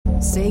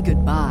Say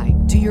goodbye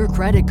to your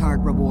credit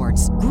card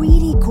rewards.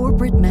 Greedy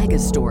corporate mega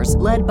stores,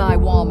 led by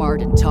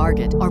Walmart and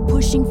Target, are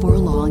pushing for a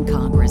law in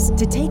Congress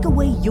to take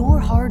away your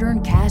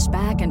hard-earned cash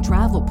back and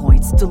travel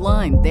points to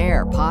line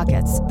their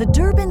pockets. The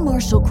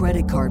Durbin-Marshall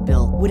credit card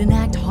bill would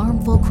enact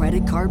harmful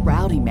credit card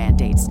routing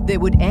mandates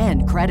that would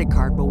end credit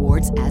card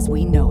rewards as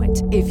we know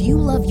it. If you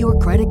love your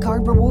credit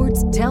card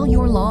rewards, tell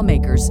your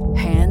lawmakers,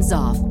 hands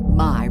off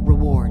my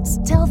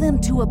rewards. Tell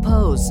them to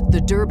oppose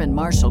the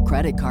Durbin-Marshall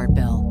credit card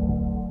bill.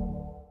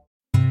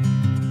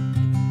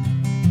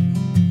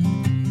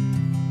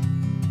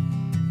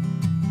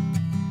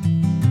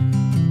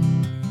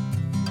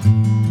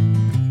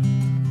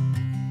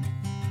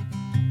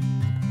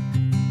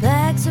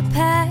 Bags are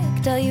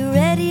packed, are you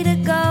ready to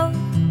go?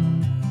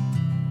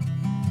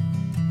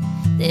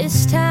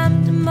 This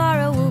time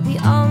tomorrow we'll be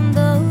on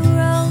the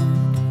road,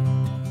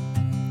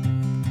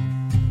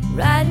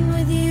 riding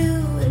with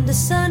you into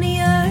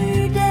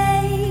sunnier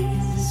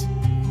days.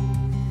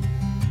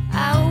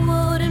 I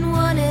wouldn't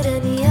want it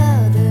any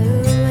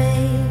other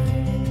way.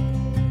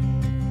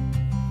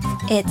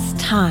 It's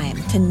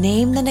time to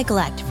name the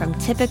neglect from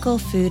typical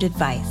food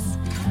advice.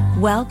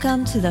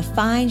 Welcome to the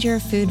Find Your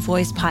Food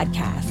Voice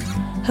podcast,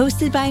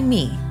 hosted by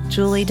me,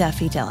 Julie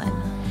Duffy Dillon.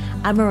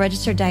 I'm a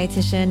registered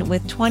dietitian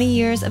with 20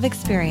 years of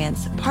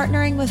experience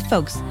partnering with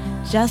folks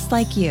just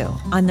like you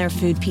on their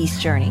food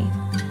peace journey.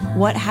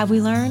 What have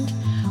we learned?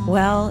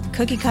 Well,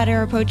 cookie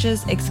cutter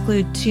approaches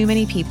exclude too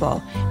many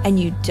people, and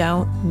you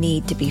don't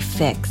need to be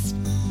fixed.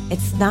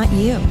 It's not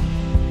you.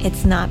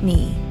 It's not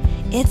me.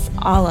 It's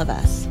all of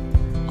us.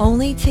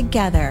 Only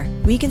together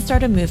we can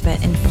start a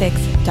movement and fix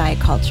diet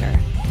culture.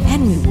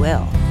 And we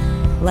will.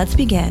 Let's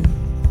begin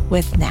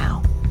with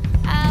now.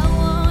 I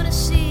wanna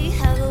see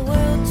how the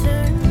world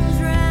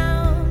turns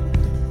round.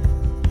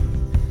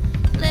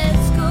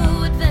 Let's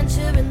go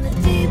adventure in the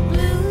deep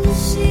blue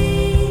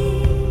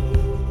sea.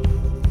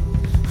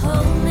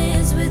 Home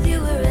is with you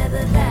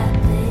wherever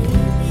that may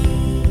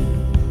be.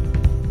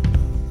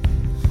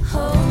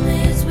 Home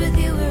is with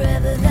you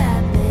wherever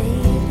that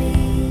may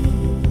be.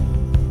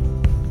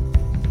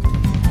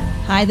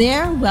 Hi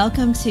there.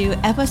 Welcome to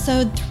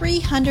episode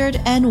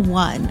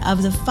 301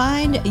 of the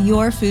Find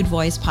Your Food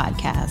Voice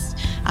podcast.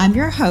 I'm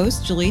your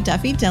host, Julie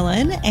Duffy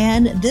Dillon,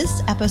 and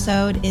this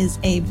episode is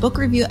a book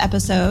review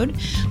episode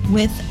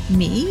with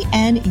me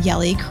and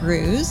Yeli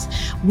Cruz.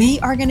 We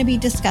are going to be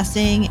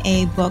discussing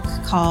a book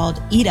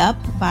called Eat Up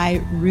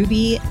by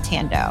Ruby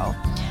Tandoh.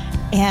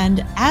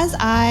 And as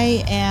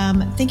I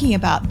am thinking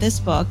about this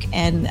book,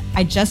 and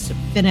I just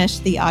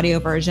finished the audio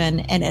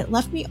version and it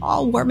left me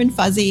all warm and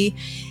fuzzy.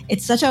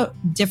 It's such a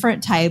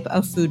different type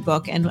of food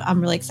book, and I'm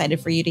really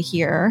excited for you to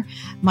hear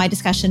my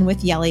discussion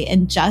with Yeli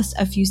in just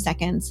a few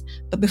seconds.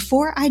 But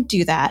before I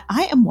do that,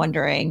 I am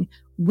wondering,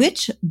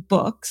 which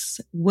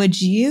books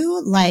would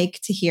you like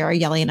to hear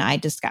Yeli and I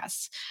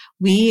discuss?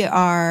 We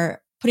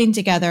are putting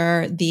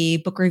together the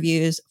book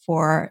reviews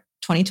for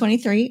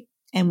 2023,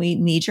 and we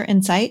need your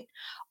insight.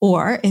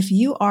 Or if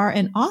you are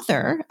an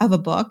author of a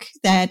book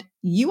that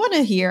you want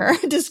to hear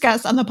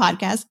discussed on the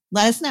podcast,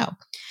 let us know.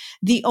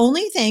 The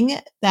only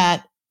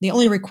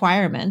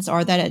requirements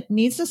are that it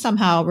needs to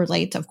somehow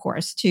relate, of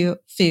course, to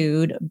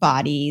food,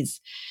 bodies,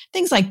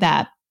 things like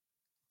that.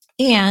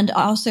 And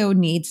also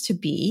needs to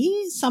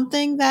be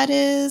something that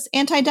is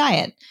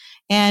anti-diet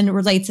and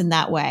relates in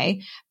that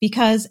way.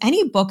 Because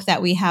any book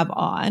that we have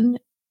on,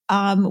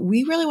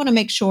 we really want to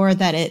make sure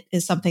that it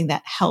is something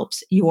that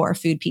helps your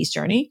food peace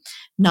journey,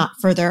 not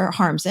further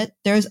harms it.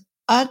 There's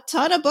a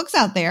ton of books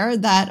out there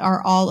that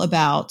are all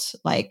about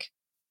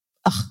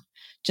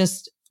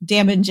just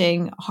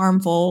damaging,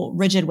 harmful,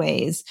 rigid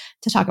ways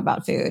to talk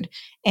about food.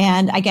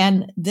 And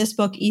again, this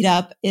book, Eat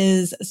Up,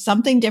 is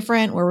something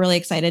different. We're really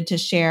excited to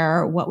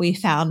share what we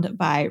found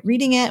by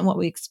reading it and what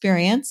we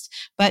experienced.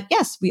 But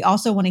yes, we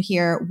also want to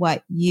hear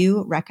what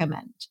you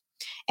recommend.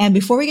 And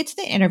before we get to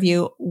the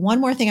interview,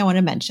 one more thing I want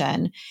to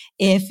mention.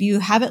 If you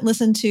haven't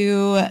listened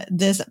to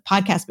this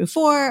podcast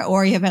before,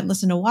 or you haven't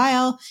listened in a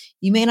while,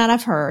 you may not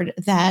have heard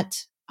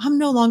that I'm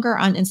no longer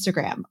on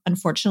Instagram.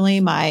 Unfortunately,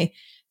 my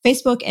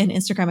Facebook and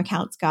Instagram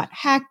accounts got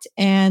hacked,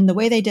 and the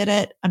way they did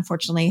it,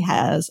 unfortunately,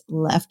 has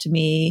left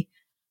me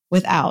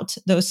without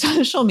those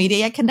social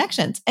media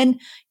connections. And,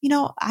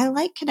 I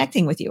like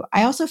connecting with you.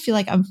 I also feel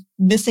like I'm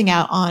missing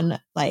out on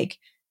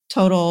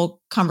total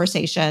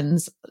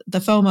conversations. The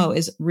FOMO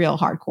is real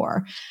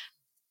hardcore.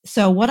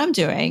 So what I'm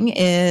doing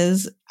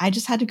is I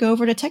just had to go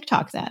over to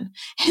TikTok then.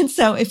 And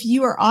so if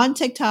you are on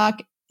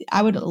TikTok,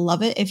 I would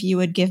love it if you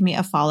would give me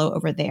a follow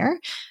over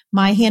there.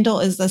 My handle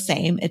is the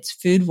same. It's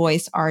Food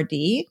Voice RD.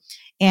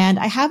 And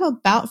I have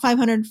about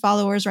 500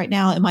 followers right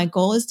now. And my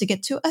goal is to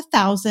get to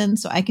 1,000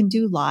 so I can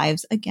do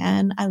lives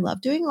again. I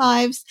love doing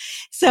lives.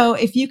 So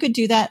if you could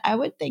do that, I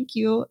would thank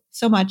you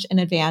so much in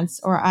advance,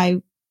 or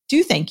I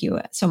do thank you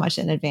so much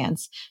in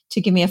advance to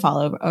give me a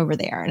follow over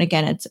there. And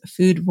again, it's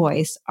Food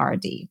Voice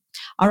RD.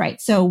 All right.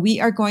 So we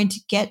are going to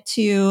get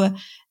to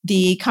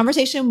the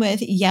conversation with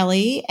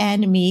Yeli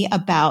and me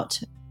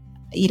about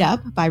Eat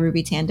Up by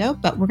Ruby Tandoh,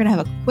 but we're going to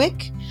have a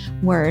quick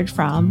word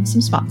from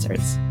some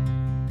sponsors.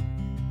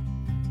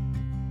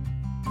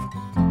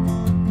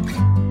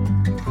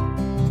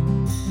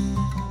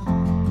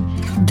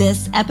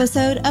 This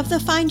episode of the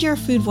Find Your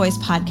Food Voice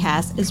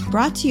podcast is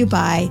brought to you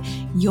by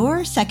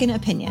Your Second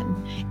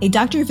Opinion, a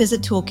doctor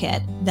visit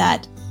toolkit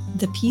that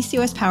the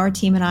PCOS Power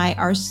team and I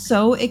are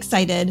so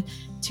excited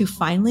to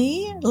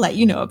finally let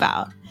you know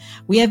about.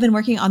 We have been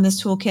working on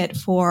this toolkit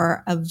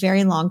for a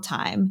very long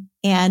time,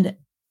 and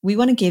we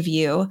want to give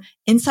you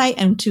insight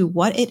into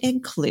what it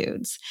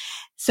includes.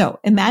 So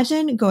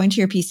imagine going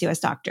to your PCOS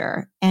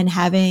doctor and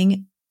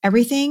having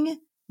everything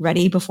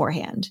ready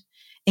beforehand.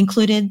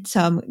 Included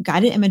some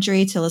guided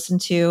imagery to listen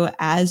to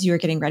as you're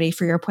getting ready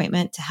for your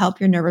appointment to help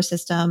your nervous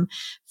system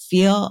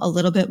feel a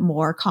little bit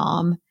more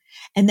calm.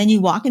 And then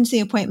you walk into the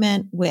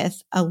appointment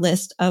with a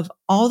list of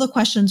all the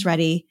questions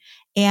ready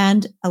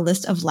and a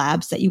list of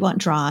labs that you want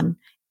drawn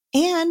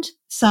and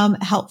some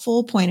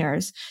helpful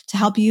pointers to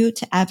help you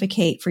to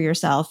advocate for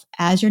yourself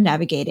as you're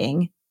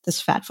navigating this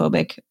fat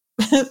phobic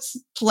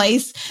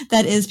place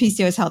that is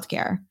PCOS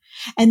healthcare.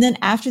 And then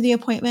after the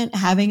appointment,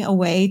 having a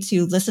way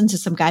to listen to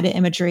some guided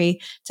imagery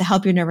to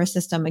help your nervous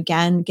system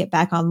again get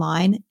back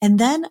online, and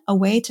then a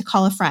way to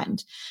call a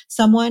friend,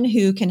 someone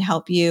who can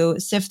help you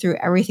sift through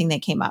everything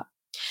that came up.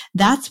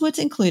 That's what's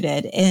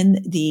included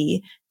in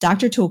the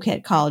doctor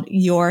toolkit called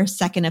Your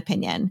Second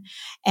Opinion.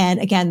 And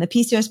again, the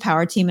PCOS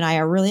Power team and I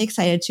are really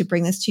excited to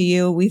bring this to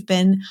you. We've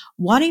been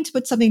wanting to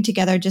put something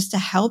together just to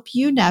help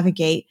you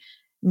navigate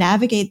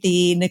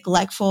the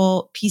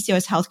neglectful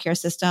PCOS healthcare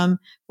system.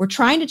 We're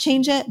trying to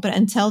change it, but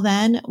until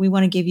then, we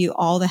want to give you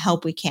all the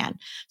help we can.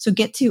 So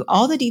get to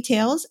all the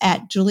details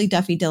at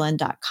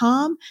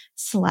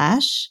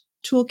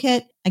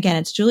julieduffydillon.com/toolkit. Again,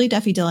 it's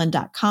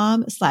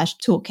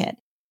julieduffydillon.com/toolkit.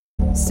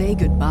 Say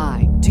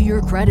goodbye to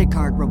your credit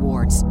card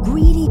rewards.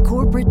 Greedy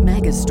corporate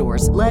mega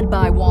stores, led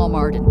by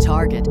Walmart and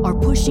Target, are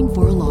pushing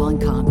for a law in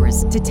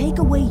Congress to take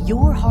away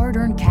your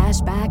hard-earned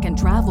cash back and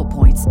travel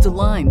points to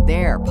line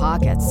their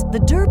pockets. The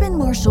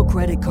Durbin-Marshall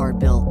credit card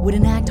bill would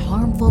enact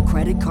harmful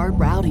credit card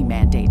routing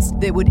mandates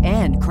that would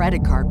end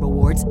credit card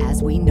rewards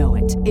as we know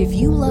it. If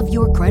you love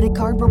your credit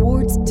card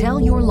rewards, tell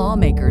your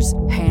lawmakers,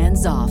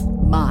 hands off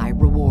my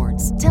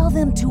rewards. Tell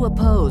them to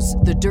oppose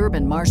the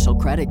Durbin-Marshall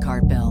credit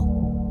card bill.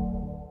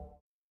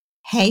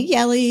 Hey,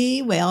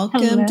 Yelly,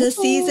 welcome to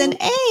season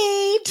 8.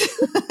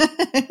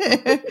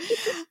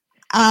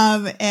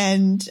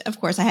 And of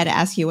course, I had to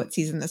ask you what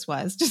season this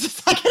was just a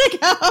second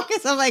ago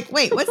because I'm like,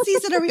 wait, what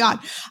season are we on?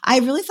 I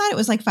really thought it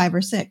was like 5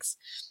 or 6.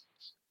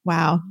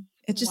 Wow.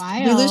 It just,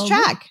 we lose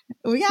track.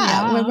 Well,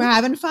 yeah. We're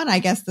having fun, I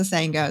guess the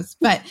saying goes.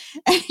 But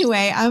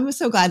anyway, I'm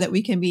so glad that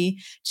we can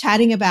be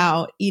chatting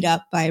about Eat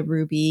Up by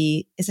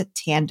Ruby. Is it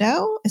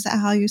Tandoh? Is that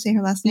how you say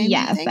her last name?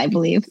 Yes, I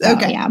believe so.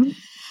 Okay. Yeah.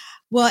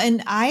 Well,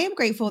 and I am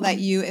grateful that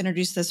you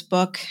introduced this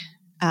book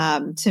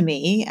to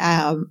me.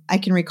 I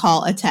can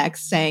recall a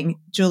text saying,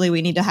 Julie,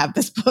 we need to have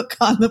this book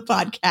on the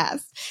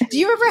podcast. Do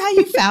you remember how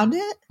you found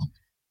it?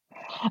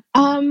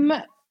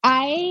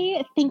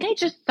 I think I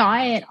just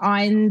saw it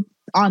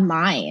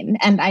online,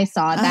 and I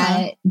saw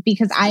that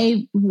because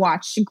I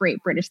watched Great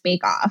British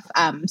Bake Off.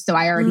 So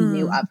I already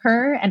knew of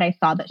her, and I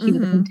saw that she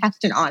was a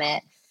contestant on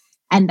it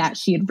and that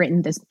she had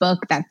written this book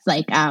that's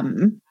like,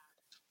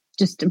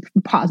 just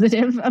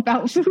positive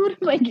about food,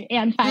 like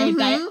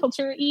anti-diet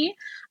culture-y.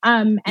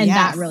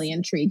 That really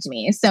intrigued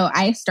me. So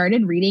I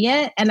started reading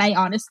it, and I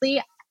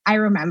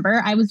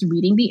remember I was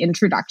reading the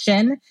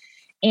introduction,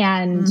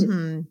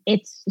 and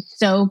it's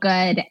so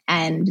good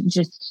and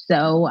just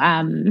so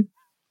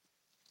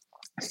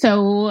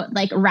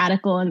like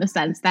radical in the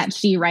sense that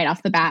she right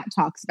off the bat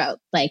talks about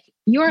like,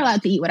 you're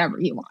allowed to eat whatever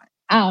you want.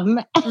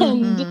 I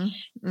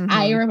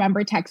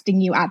remember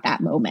texting you at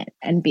that moment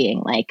and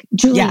being like,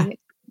 Julie,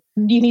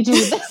 you need to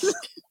read this.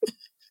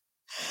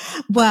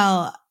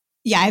 Well,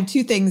 yeah, I have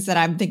 2 things that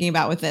I'm thinking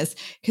about with this.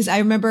 Because I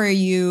remember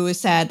you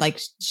said like,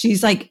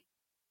 she's like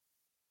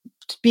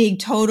being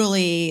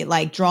totally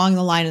like drawing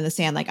the line in the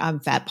sand. Like, I'm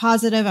fat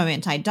positive, I'm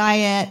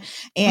anti-diet.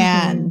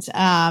 And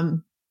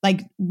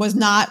like was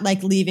not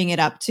like leaving it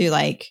up to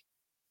like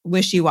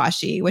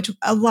wishy-washy, which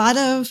a lot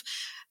of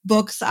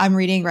books I'm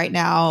reading right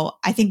now,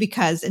 I think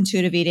because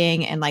intuitive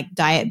eating and like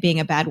diet being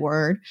a bad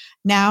word,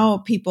 now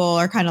people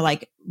are kind of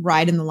like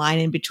riding the line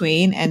in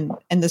between. And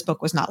this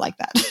book was not like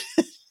that,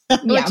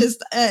 which is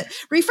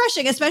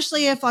refreshing,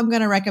 especially if I'm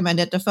going to recommend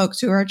it to folks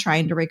who are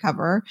trying to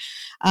recover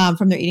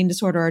from their eating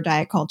disorder or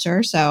diet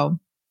culture. So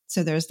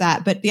there's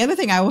that. But the other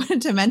thing I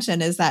wanted to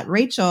mention is that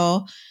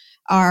Rachel,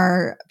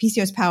 our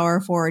PCOS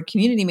Power Forward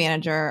community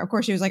manager, of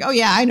course, she was like, oh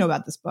yeah, I know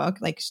about this book.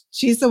 Like,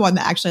 she's the one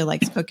that actually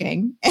likes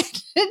cooking. And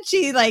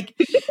she like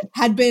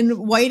had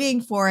been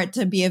waiting for it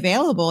to be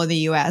available in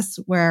the US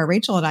where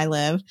Rachel and I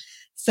live.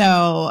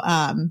 So,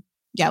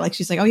 like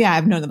she's like, oh yeah,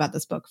 I've known about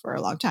this book for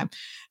a long time.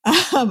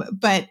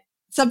 But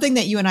something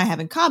that you and I have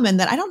in common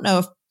that I don't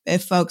know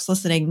if folks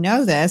listening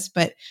know this,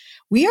 but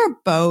we are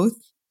both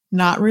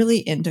not really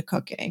into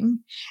cooking.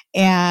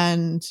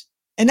 And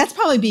that's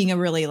probably being a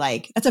really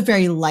that's a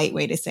very light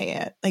way to say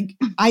it. Like,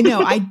 I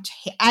know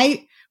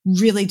I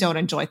really don't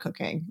enjoy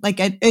cooking. Like,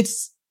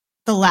 it's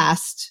the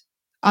last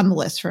on the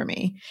list for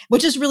me,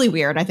 which is really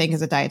weird, I think,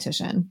 as a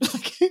dietitian.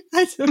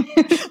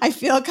 I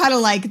feel kind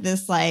of like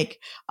this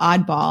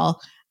oddball.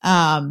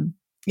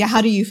 Yeah.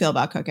 How do you feel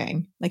about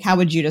cooking? Like, how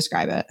would you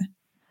describe it?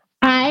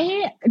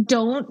 I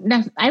don't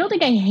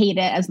think I hate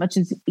it as much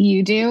as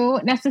you do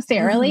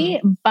necessarily,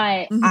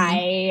 but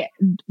I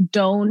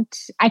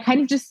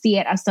kind of just see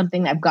it as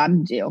something I've got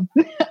to do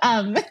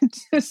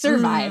to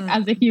survive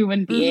as a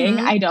human being.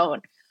 I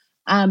don't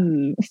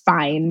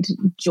find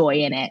joy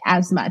in it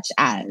as much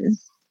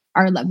as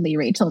our lovely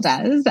Rachel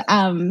does.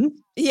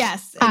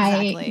 Yes,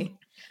 exactly.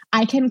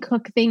 I can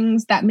cook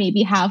things that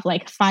maybe have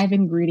like 5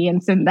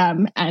 ingredients in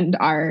them and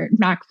are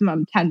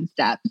maximum 10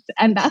 steps.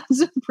 And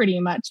that's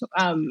pretty much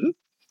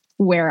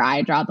where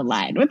I draw the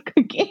line with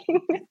cooking.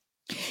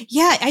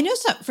 Yeah, I know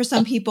for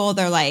some people,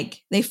 they're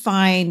like, they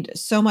find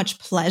so much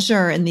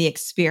pleasure in the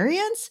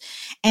experience.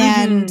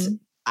 And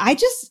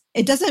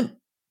it doesn't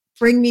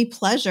bring me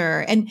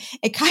pleasure. And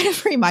it kind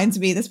of reminds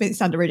me, this may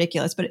sound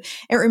ridiculous, but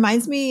it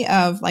reminds me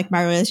of like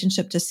my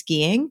relationship to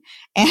skiing.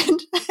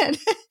 And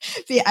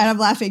I'm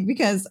laughing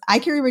because I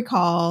can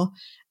recall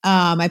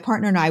my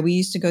partner and I, we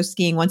used to go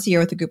skiing once a year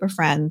with a group of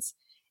friends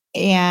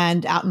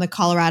and out in the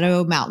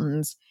Colorado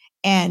mountains.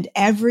 And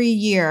every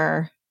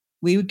year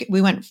we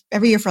went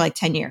every year for like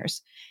 10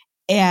 years.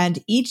 And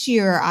each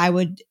year I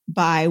would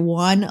buy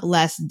one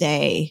less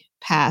day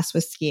pass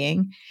with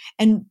skiing.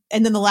 And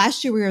then the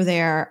last year we were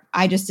there,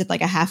 I just did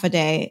like a half a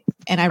day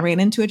and I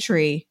ran into a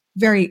tree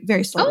very,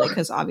 very slowly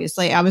because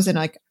obviously I was on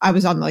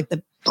like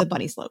the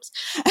bunny slopes.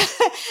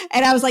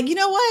 And I was like, you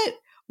know what?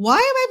 Why am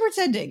I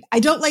pretending? I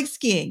don't like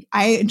skiing.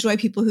 I enjoy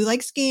people who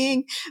like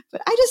skiing,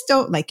 but I just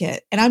don't like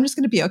it. And I'm just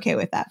going to be okay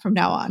with that from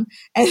now on.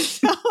 And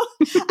so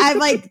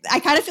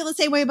I kind of feel the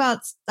same way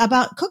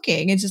about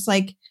cooking. It's just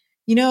like,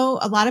 you know,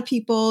 a lot of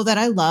people that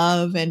I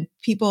love and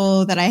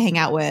people that I hang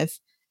out with,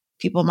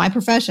 people in my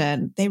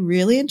profession, they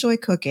really enjoy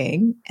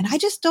cooking. And I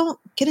just don't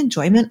get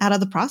enjoyment out of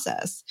the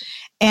process.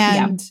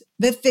 And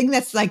the thing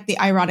that's like the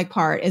ironic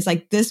part is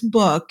like this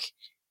book,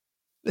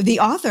 the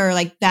author,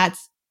 like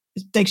that's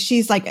like,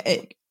 she's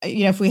like,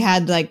 you know, if we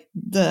had like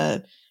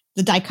the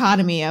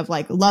dichotomy of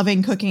like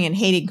loving cooking and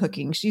hating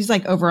cooking, she's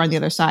like over on the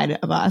other side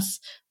of us.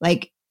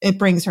 Like it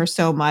brings her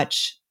so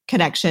much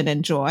connection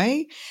and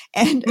joy.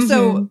 And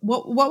so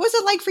what was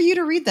it like for you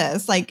to read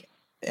this? Like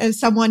as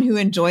someone who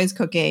enjoys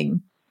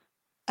cooking,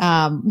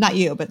 not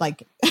you, but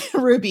like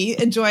Ruby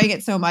enjoying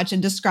it so much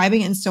and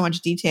describing it in so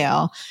much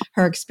detail,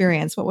 her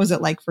experience, what was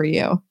it like for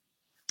you?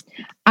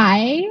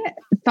 I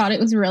thought it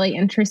was really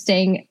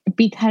interesting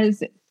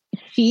because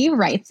she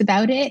writes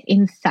about it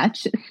in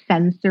such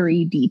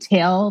sensory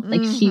detail.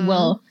 Like she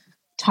will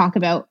talk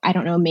about, I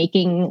don't know,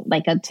 making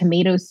like a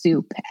tomato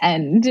soup,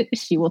 and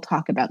she will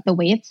talk about the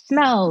way it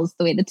smells,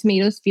 the way the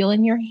tomatoes feel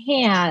in your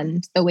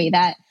hand, the way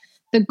that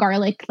the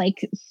garlic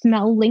like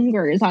smell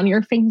lingers on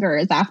your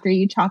fingers after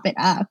you chop it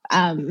up.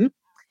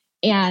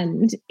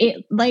 And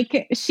it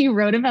like she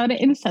wrote about it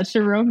in such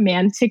a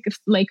romantic,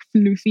 like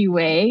floofy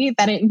way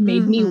that it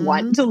made me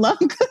want to love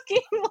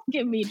cooking. Like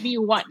it made me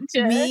want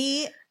to.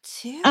 Me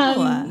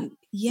too.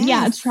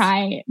 Yeah,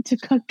 try to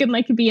cook and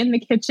like be in the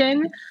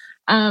kitchen.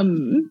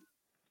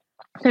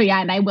 So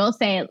yeah, and I will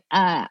say,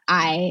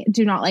 I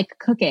do not like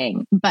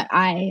cooking, but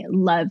I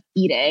love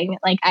eating.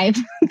 Like I've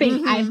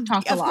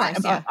talked a lot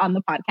about on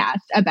the podcast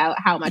about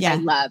how much I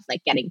love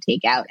like getting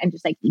takeout and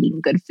just like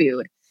eating good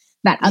food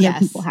that other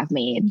people have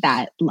made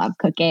that love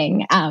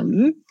cooking.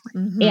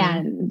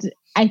 And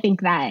I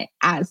think that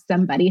as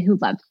somebody who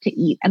loves to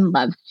eat and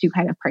loves to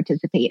kind of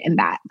participate in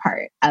that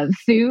part of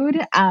food,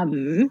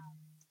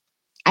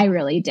 I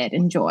really did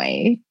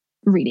enjoy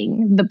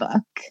reading the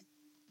book.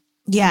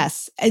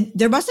 Yes.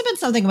 There must have been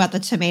something about the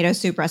tomato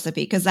soup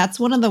recipe because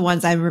that's one of the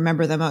ones I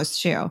remember the most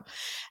too.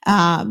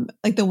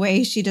 Like the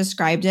way she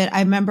described it, I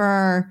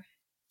remember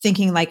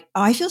thinking like,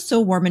 oh, I feel so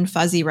warm and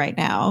fuzzy right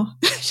now.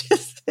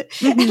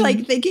 And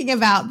like thinking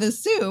about the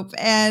soup,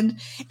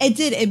 and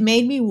it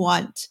made me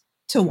want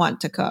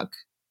to cook.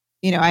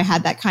 You know, I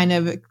had that kind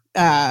of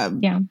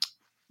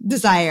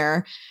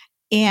desire.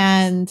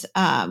 And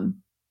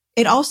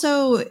it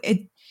also,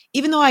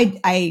 even though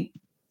I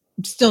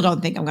still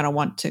don't think I'm going to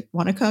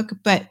want to cook,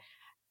 but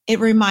it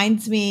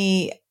reminds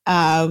me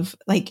of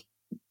like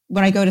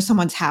when I go to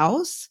someone's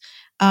house,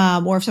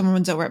 or if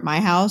someone's over at my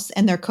house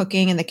and they're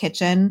cooking in the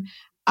kitchen,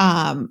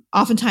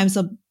 oftentimes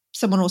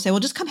someone will say, well,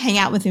 just come hang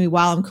out with me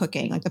while I'm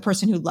cooking, like the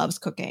person who loves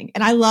cooking.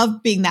 And I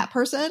love being that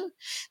person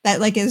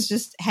that like is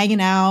just hanging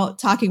out,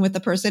 talking with the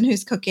person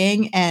who's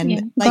cooking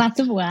and like glass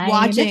of wine.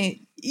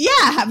 Watching,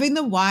 having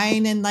the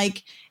wine and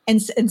like,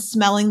 and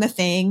smelling the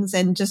things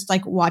and just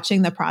like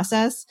watching the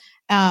process.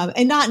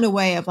 And not in a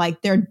way of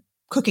like they're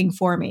cooking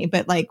for me,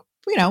 but like,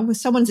 you know,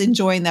 someone's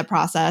enjoying that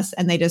process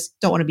and they just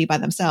don't want to be by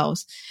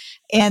themselves.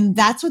 And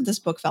that's what this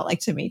book felt like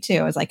to me too.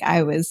 It was like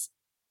I was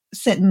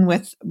sitting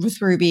with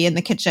Ruby in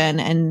the kitchen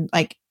and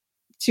like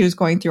she was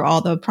going through all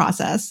the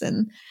process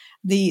and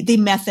the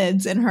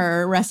methods in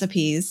her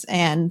recipes.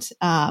 And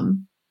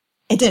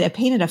it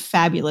painted a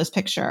fabulous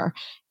picture.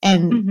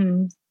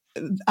 And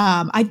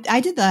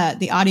I did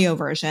the audio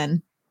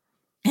version.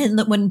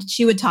 And when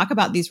she would talk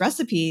about these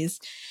recipes,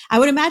 I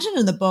would imagine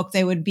in the book,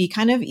 they would be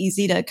kind of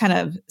easy to kind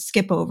of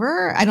skip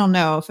over. I don't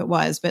know if it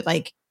was, but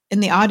like in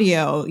the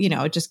audio, you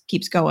know, it just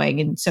keeps going.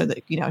 And so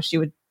that, you know, she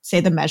would say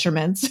the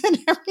measurements and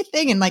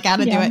everything and like how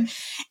to do it.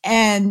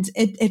 And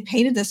it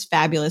painted this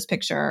fabulous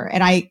picture.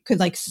 And I could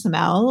like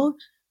smell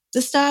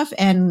the stuff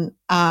and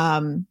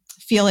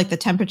feel like the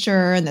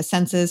temperature and the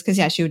senses. Cause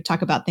yeah, she would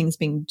talk about things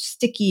being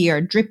sticky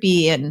or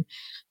drippy. And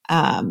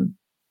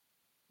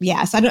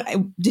so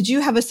did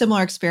you have a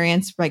similar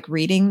experience like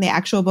reading the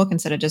actual book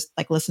instead of just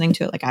like listening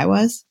to it like I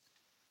was?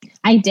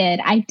 I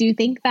did. I do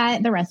think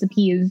that the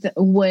recipes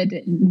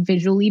would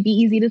visually be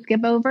easy to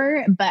skip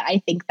over, but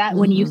I think that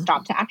when you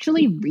stop to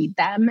actually read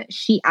them,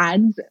 she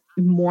adds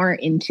more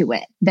into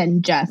it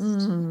than just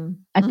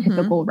a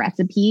typical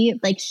recipe.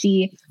 Like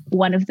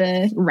one of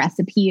the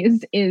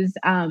recipes is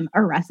a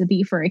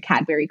recipe for a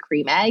Cadbury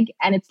cream egg,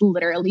 and it's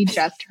literally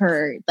just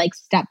her like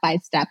step by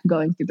step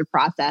going through the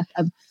process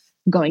of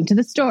going to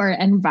the store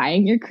and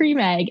buying your cream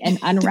egg and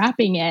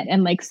unwrapping it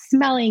and like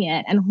smelling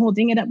it and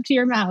holding it up to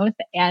your mouth.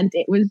 And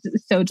it was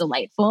so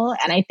delightful.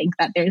 And I think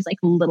that there's like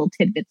little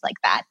tidbits like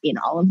that in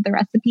all of the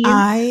recipes.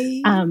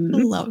 I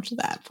loved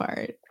that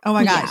part. Oh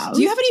my gosh. Yeah.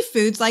 Do you have any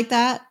foods like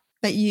that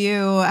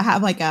you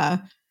have like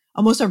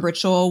almost a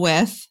ritual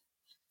with?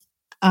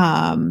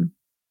 I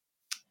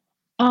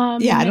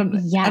don't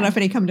know if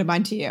any come to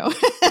mind to you.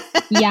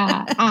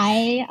 Yeah.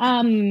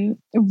 I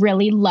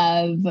really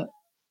love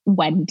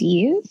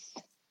Wendy's.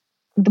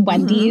 The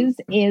Wendy's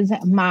is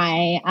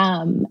my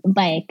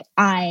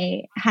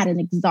I had an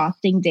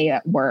exhausting day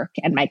at work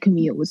and my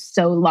commute was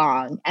so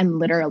long, and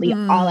literally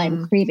all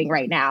I'm craving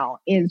right now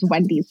is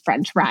Wendy's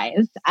French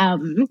fries.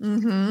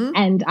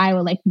 And I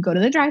will like go to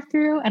the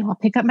drive-thru and I'll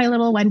pick up my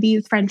little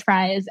Wendy's French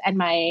fries and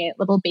my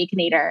little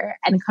Baconator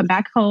and come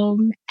back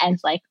home and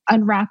like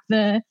unwrap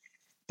the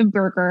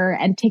burger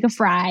and take a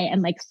fry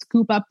and like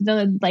scoop up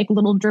the like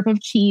little drip of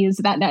cheese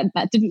that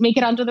didn't make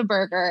it onto the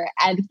burger.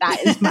 And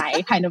that is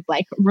my kind of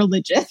like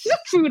religious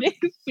food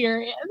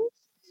experience.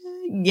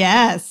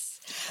 Yes.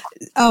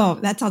 Oh,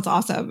 that sounds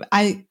awesome.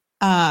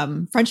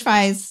 French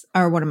fries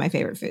are one of my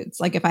favorite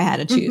foods. Like if I had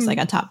to choose like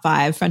a top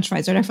 5, French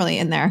fries are definitely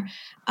in there.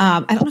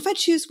 I don't know if I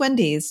choose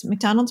Wendy's.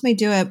 McDonald's may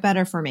do it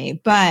better for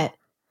me, but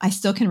I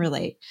still can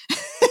relate.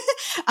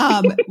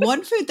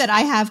 One food that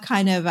I have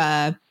kind of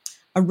a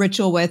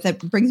ritual with that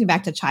brings me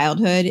back to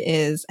childhood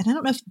is, and I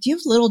don't know do you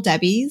have Little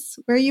Debbie's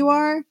where you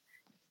are?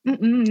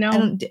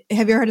 No.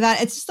 Have you heard of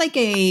that? It's just like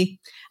a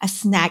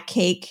snack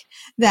cake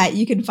that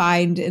you can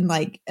find in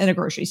like at a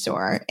grocery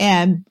store.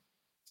 And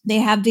they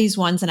have these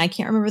ones, and I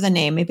can't remember the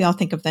name. Maybe I'll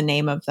think of the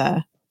name of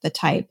the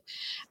type.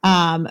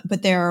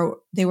 But they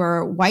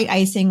were white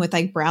icing with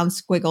like brown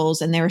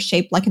squiggles, and they were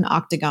shaped like an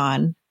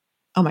octagon.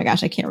 Oh my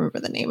gosh, I can't remember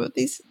the name of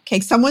these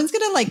cakes. Someone's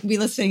going to like be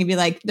listening and be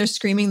like, they're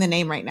screaming the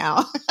name right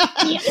now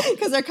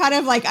because they're kind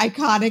of like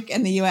iconic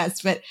in the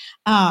US. But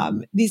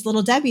these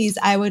Little Debbie's,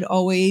 I would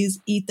always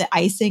eat the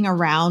icing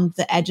around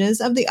the edges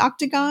of the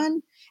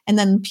octagon and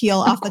then peel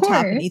off the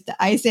top and eat the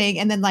icing.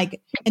 And then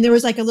and there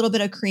was like a little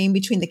bit of cream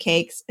between the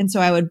cakes. And so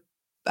I would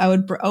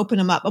open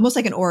them up almost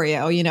like an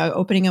Oreo, you know,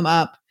 opening them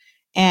up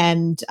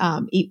and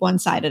eat one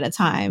side at a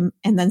time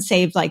and then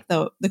save like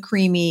the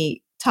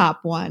creamy top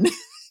one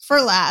for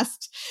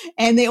last.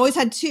 And they always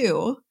had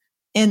 2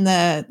 in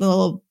the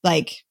little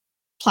like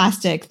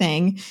plastic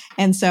thing.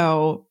 And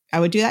so I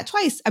would do that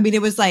twice. I mean,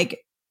 it was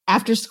like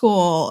after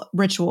school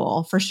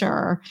ritual for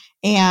sure.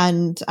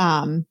 And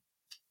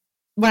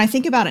when I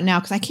think about it now,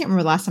 because I can't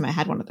remember the last time I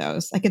had one of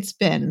those, like it's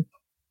been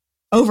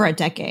over a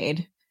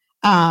decade.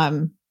 I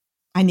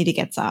need to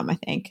get some, I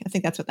think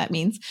that's what that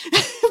means.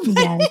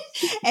 Yes.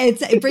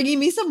 It's bringing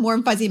me some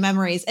warm, fuzzy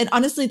memories. And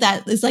honestly,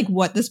 that is like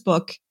what this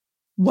book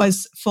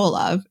was full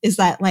of, is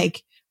that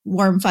like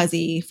warm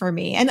fuzzy for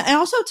me. And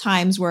also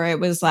times where it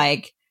was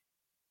like,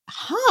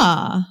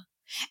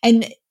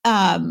 and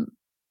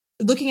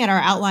looking at our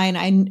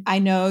outline, I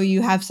know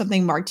you have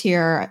something marked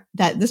here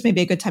that this may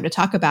be a good time to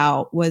talk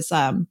about, was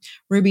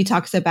Ruby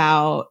talks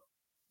about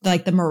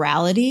like the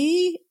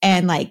morality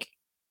and like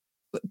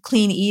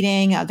clean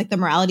eating, like the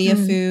morality of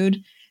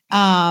food.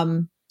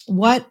 I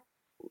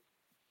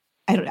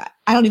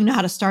don't even know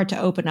how to start to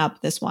open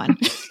up this one,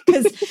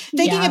 because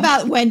thinking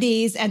about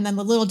Wendy's and then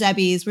the Little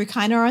Debbie's, we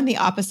kind of are on the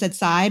opposite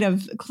side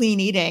of clean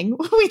eating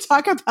when we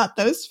talk about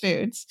those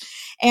foods.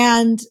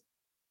 And,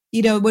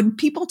 you know, when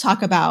people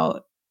talk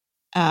about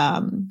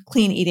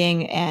clean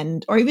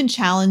eating or even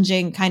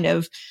challenging kind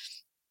of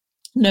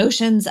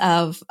notions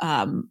of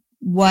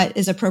what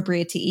is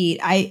appropriate to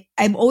eat,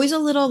 I'm always a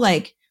little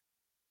like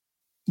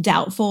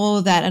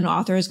doubtful that an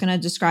author is going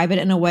to describe it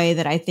in a way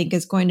that I think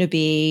is going to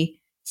be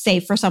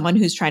safe for someone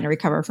who's trying to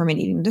recover from an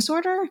eating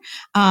disorder.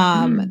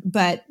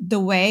 But the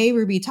way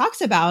Ruby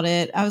talks about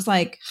it, I was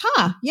like,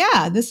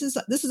 yeah, this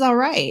is all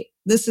right.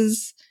 This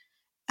is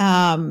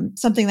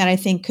something that I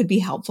think could be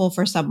helpful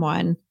for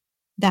someone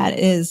that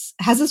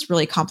has this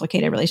really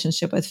complicated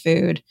relationship with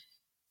food.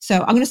 So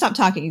I'm going to stop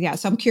talking. Yeah.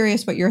 So I'm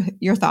curious what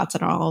your thoughts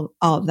on all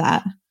of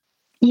that.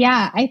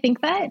 Yeah, I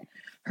think that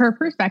her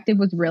perspective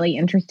was really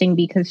interesting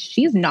because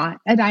she's not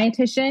a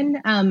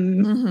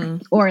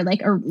dietitian or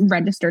like a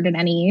registered in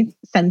any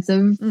sense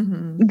of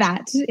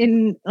that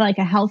in like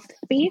a health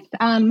space.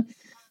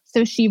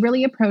 So she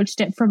really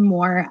approached it from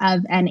more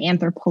of an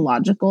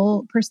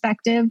anthropological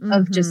perspective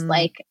of just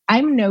like,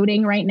 I'm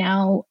noting right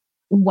now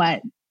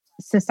what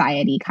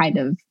society kind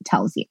of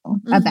tells you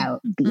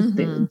about these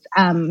foods.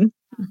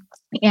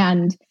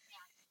 And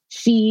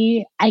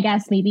she, I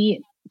guess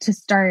maybe to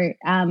start,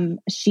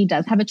 she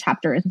does have a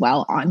chapter as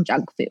well on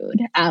junk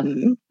food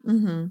and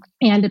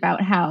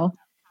about how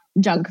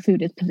junk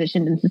food is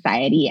positioned in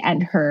society.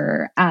 And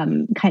her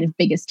kind of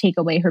biggest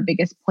takeaway, her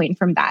biggest point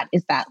from that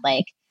is that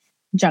like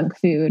junk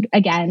food,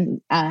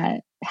 again,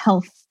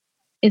 health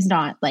is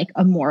not like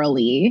a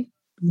morally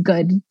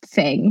good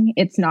thing.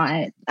 It's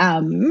not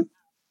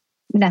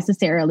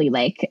necessarily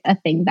like a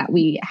thing that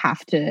we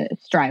have to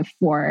strive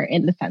for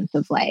in the sense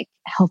of like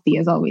healthy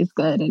is always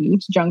good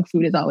and junk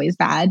food is always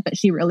bad. But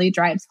she really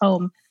drives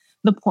home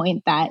the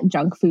point that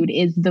junk food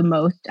is the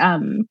most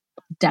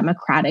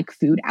democratic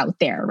food out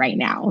there right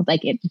now.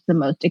 Like it's the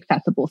most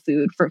accessible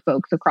food for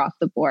folks across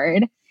the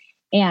board.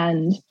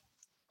 And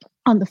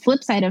on the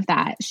flip side of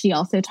that, she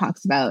also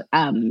talks about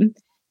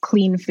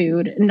clean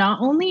food, not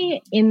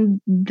only in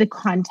the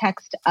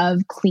context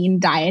of clean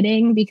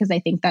dieting, because I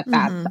think that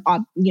that's,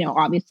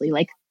 obviously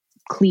like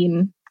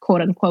clean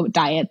quote unquote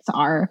diets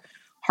are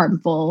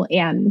harmful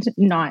and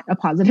not a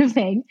positive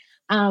thing.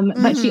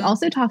 But she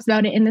also talks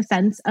about it in the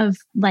sense of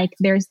like,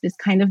 there's this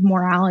kind of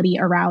morality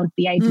around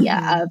the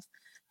idea of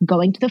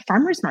going to the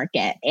farmer's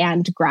market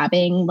and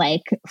grabbing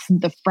like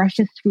the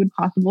freshest food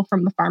possible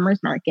from the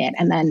farmer's market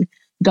and then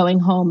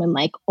going home and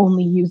like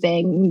only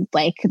using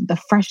like the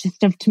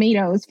freshest of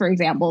tomatoes, for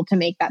example, to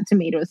make that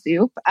tomato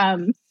soup.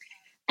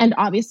 And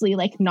obviously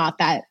like not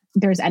that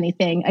there's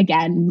anything,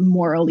 again,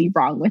 morally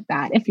wrong with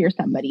that. If you're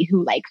somebody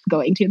who likes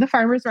going to the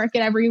farmer's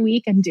market every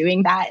week and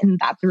doing that, and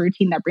that's a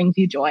routine that brings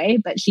you joy.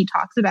 But she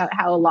talks about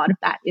how a lot of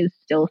that is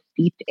still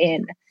steeped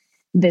in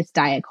this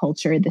diet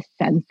culture, this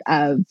sense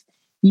of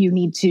you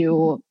need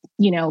to,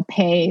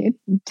 pay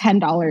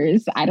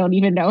 $10. I don't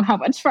even know how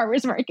much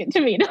farmers market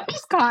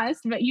tomatoes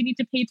cost, but you need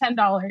to pay $10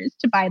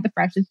 to buy the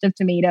freshest of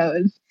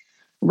tomatoes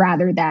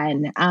rather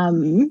than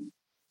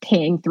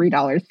paying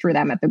 $3 for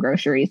them at the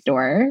grocery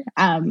store.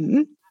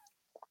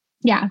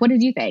 Yeah. What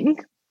did you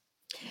think?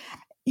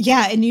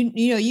 Yeah. And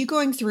you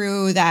going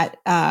through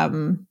that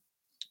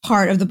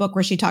part of the book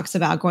where she talks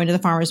about going to the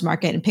farmer's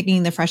market and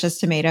picking the freshest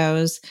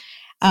tomatoes.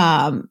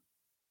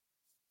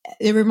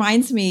 It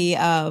reminds me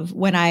of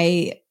when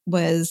I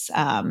was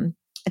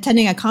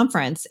attending a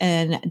conference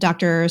and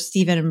Dr.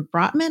 Stephen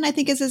Brotman, I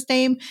think is his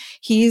name.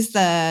 He's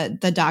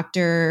the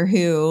doctor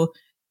who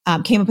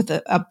came up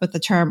with the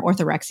term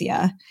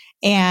orthorexia.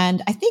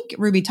 And I think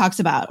Ruby talks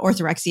about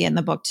orthorexia in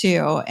the book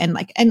too.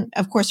 And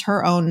of course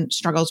her own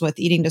struggles with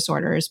eating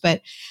disorders.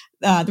 But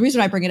the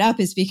reason I bring it up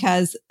is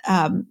because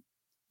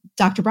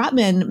Dr.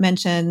 Brotman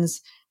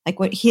mentions like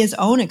what his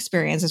own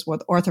experiences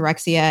with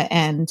orthorexia,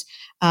 and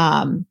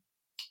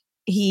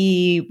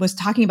he was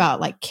talking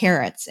about like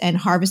carrots and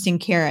harvesting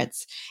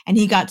carrots. And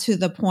he got to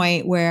the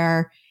point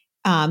where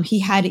he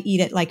had to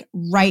eat it like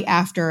right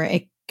after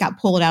it got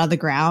pulled out of the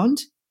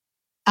ground.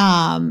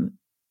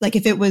 Like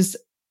if it was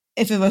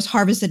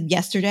harvested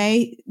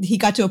yesterday, he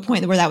got to a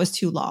point where that was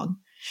too long.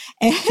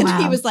 And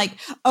he was like,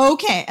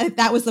 okay. And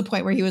that was the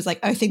point where he was like,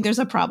 I think there's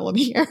a problem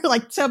here.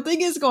 Like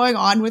something is going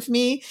on with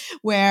me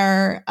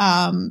where,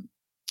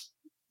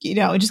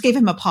 it just gave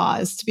him a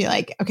pause to be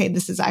like, okay,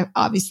 this is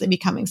obviously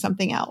becoming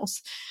something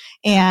else.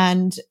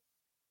 And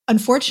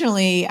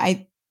unfortunately,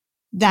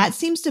 that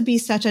seems to be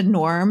such a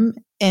norm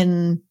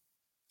in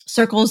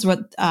circles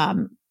with,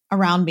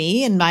 around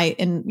me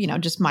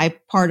and just my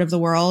part of the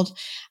world.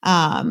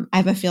 I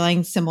have a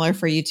feeling similar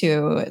for you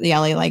too,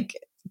 Yeli. Like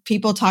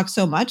people talk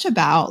so much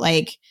about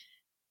like,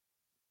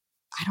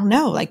 I don't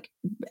know, like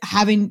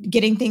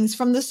getting things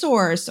from the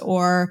source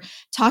or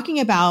talking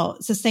about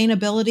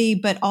sustainability,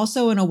 but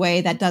also in a way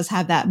that does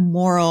have that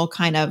moral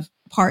kind of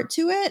part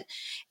to it.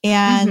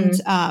 And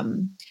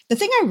the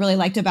thing I really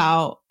liked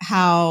about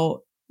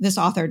how this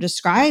author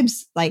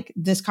describes like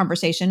this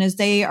conversation is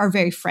they are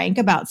very frank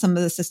about some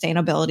of the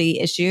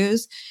sustainability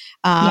issues.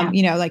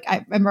 Like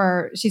I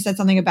remember she said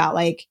something about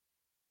like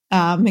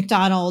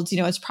McDonald's,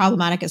 it's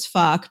problematic as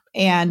fuck,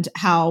 and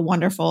how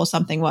wonderful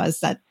something was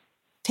that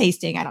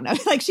tasting. I don't know.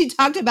 Like she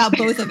talked about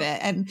both of it.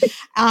 And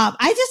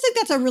I just think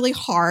that's a really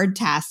hard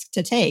task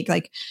to take.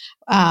 Like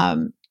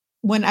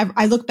when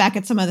I look back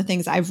at some of the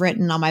things I've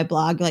written on my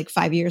blog like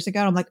 5 years ago,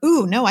 I'm like,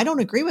 ooh, no, I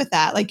don't agree with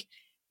that. Like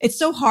it's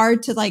so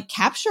hard to like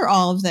capture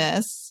all of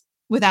this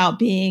without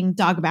being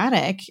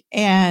dogmatic.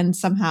 And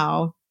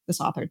somehow this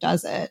author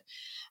does it,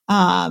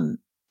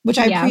 which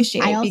I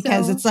appreciate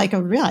because it's like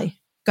a really,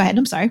 go ahead.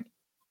 I'm sorry.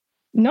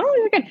 No,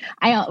 you're good.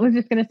 I was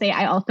just going to say,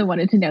 I also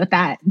wanted to note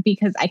that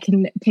because I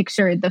can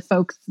picture the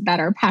folks that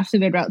are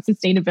passionate about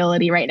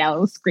sustainability right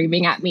now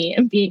screaming at me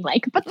and being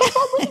like, but the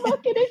farmer's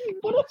market is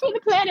good for the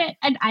planet.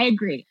 And I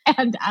agree.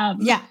 And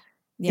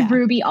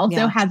Ruby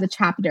also has a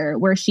chapter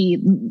where she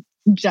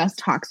just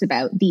talks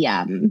about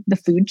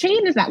the food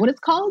chain. Is that what it's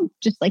called?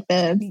 Just like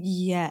the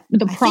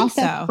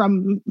process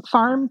from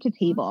farm to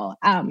table.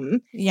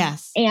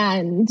 Yes.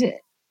 And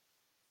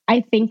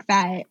I think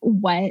that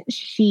what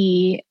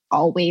she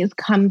always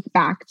comes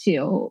back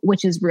to,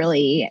 which is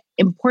really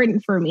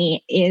important for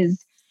me,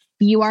 is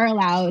you are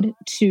allowed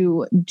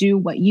to do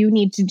what you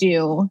need to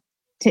do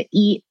to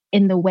eat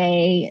in the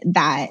way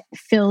that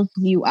fills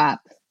you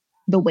up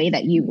the way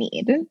that you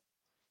need.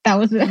 That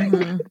was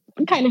a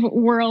kind of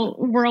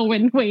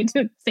whirlwind way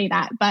to say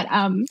that. But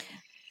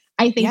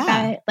I think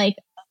that like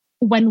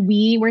when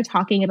we were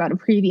talking about a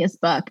previous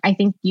book, I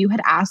think you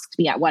had asked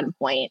me at one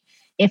point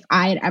if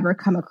I had ever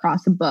come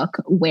across a book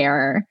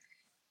where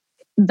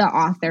the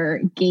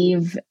author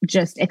gave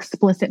just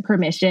explicit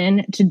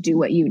permission to do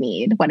what you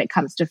need when it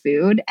comes to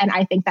food. And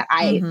I think that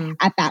I,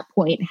 at that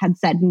point, had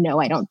said, no,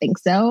 I don't think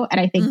so. And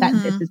I think that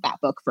this is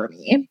that book for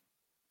me.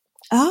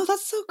 Oh,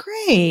 that's so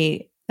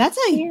great. That's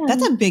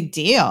a big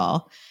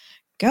deal.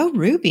 Go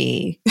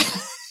Ruby.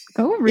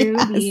 Go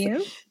Ruby.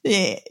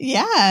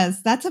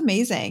 Yes, that's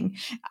amazing.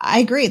 I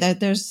agree that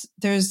there's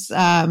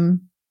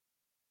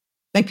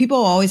like people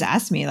always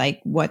ask me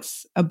like,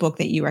 what's a book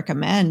that you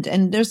recommend?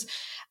 And there's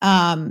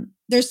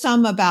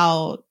some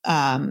about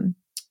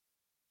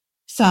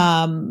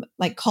some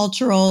like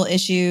cultural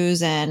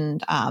issues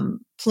and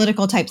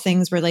political type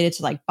things related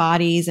to like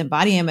bodies and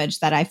body image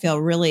that I feel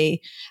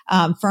really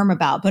firm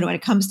about. But when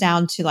it comes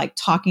down to like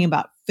talking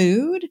about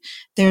food,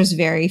 there's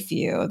very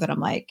few that I'm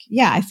like,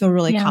 yeah, I feel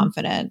really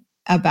confident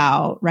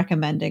about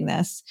recommending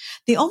this.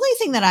 The only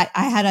thing that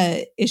I had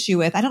a issue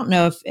with, I don't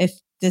know if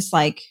this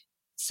like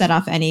set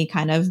off any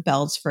kind of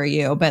bells for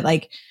you, but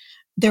like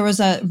there was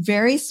a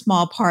very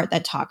small part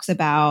that talks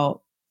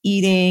about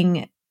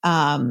eating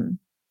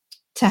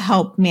to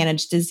help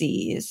manage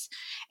disease.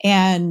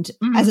 And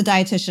as a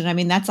dietitian, I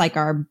mean, that's like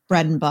our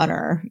bread and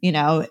butter, you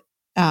know.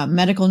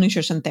 Medical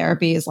nutrition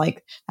therapy is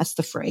like, that's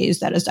the phrase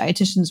that as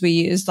dietitians we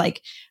use.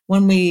 Like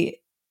when we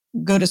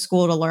go to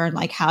school to learn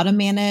like how to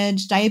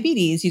manage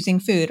diabetes using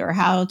food, or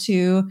how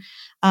to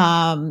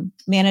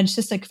manage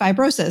cystic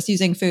fibrosis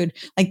using food.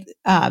 Like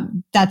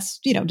that's,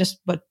 you know, just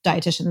what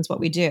dietitians,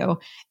 what we do.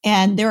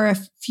 And there are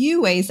a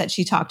few ways that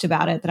she talked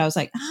about it that I was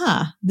like,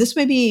 this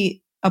may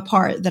be a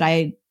part that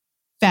I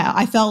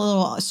felt a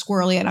little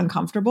squirrely and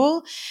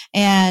uncomfortable.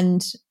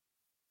 And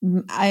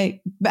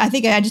I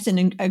think I just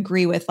didn't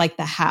agree with like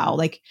the how.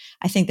 Like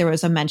I think there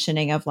was a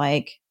mentioning of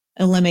like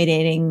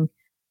eliminating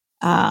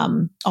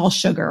all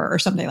sugar or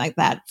something like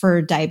that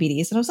for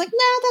diabetes. And I was like,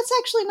 no, that's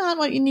actually not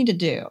what you need to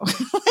do.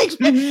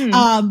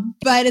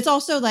 But it's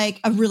also like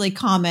a really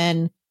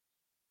common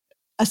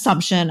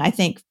assumption I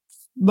think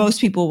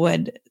most people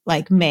would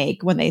like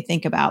make when they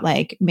think about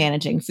like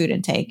managing food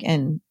intake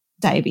and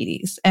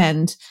diabetes.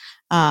 And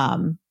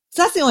so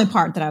that's the only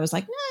part that I was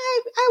like,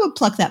 I would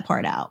pluck that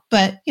part out.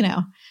 But, you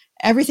know,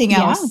 everything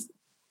else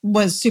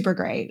was super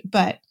great.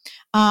 But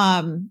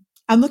I'm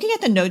looking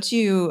at the notes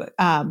you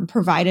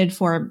provided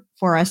for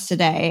us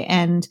today.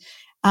 And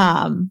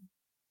there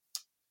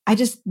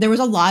was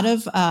a lot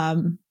of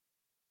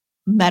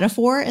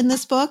metaphor in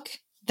this book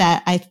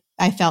that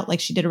I felt like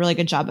she did a really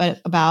good job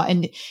about.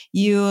 And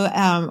you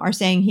are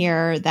saying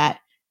here that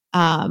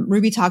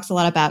Ruby talks a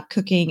lot about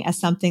cooking as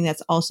something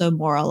that's also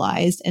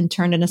moralized and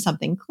turned into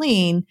something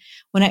clean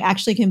when it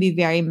actually can be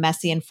very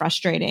messy and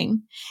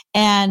frustrating.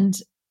 And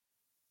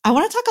I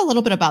want to talk a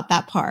little bit about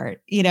that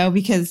part, you know,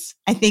 because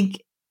I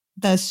think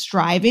the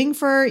striving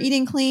for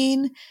eating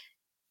clean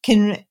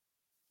can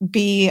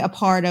be a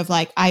part of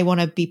like, I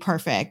want to be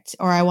perfect,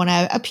 or I want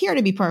to appear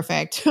to be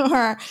perfect,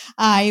 or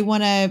I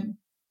want to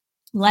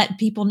let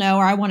people know,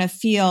 or I want to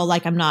feel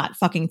like I'm not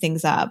fucking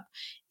things up.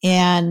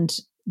 And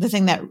the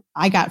thing that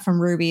I got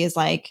from Ruby is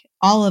like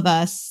all of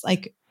us,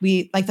 like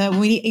when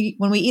we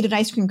eat an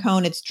ice cream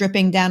cone, it's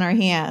dripping down our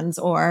hands,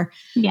 or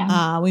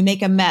we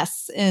make a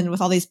mess with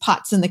all these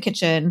pots in the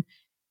kitchen.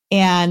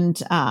 And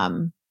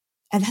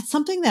that's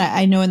something that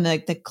I know in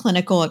the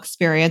clinical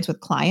experience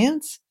with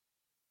clients,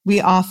 we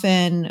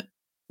often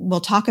will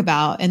talk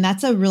about. And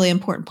that's a really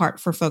important part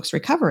for folks'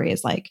 recovery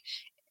is like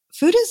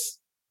food is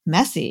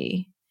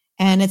messy.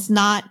 And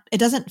it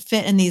doesn't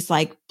fit in these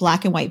like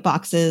black and white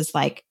boxes.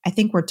 Like I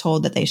think we're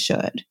told that they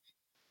should.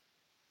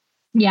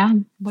 Yeah.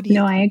 What do you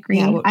think? I agree.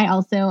 Yeah,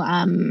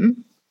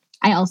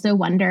 I also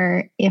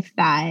wonder if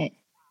that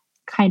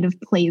kind of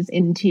plays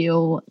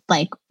into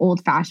like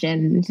old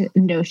fashioned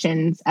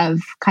notions of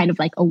kind of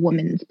like a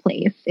woman's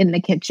place in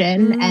the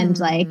kitchen and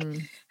like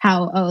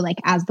how, like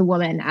as the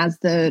woman, as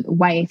the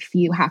wife,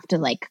 you have to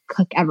like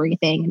cook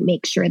everything and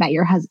make sure that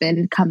your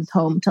husband comes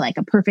home to like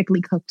a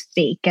perfectly cooked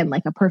steak and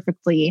like a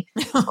perfectly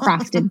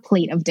crafted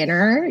plate of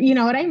dinner. You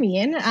know what I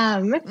mean?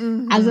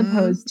 As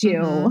opposed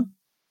to,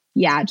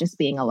 just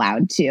being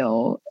allowed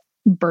to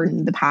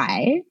burn the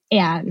pie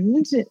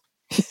and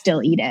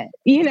still eat it,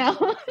 you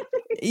know?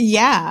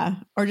 Yeah.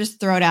 Or just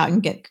throw it out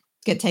and get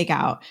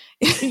takeout.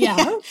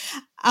 Yeah.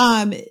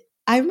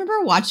 I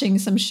remember watching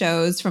some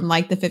shows from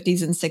like the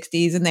 50s and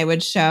 60s, and they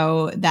would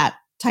show that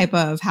type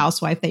of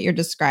housewife that you're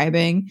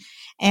describing.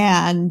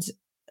 And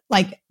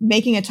like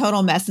making a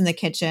total mess in the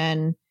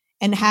kitchen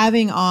and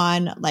having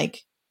on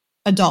like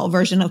adult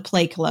version of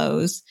play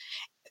clothes,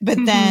 but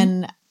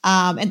then,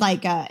 and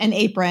like an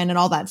apron and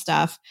all that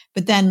stuff.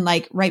 But then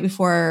like right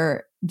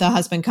before the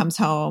husband comes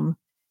home,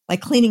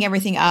 like cleaning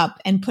everything up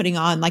and putting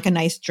on like a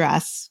nice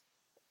dress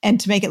and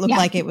to make it look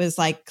like it was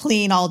like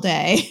clean all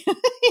day,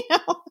 you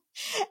know?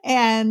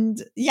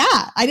 And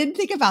yeah, I didn't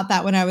think about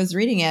that when I was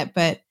reading it,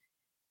 but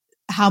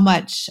how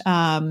much,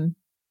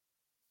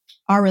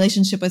 our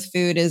relationship with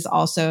food is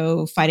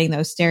also fighting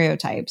those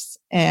stereotypes.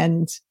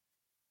 But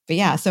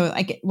yeah, so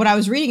like when I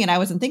was reading it, I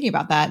wasn't thinking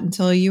about that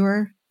until you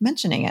were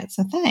mentioning it.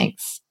 So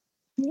thanks.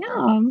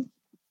 Yeah.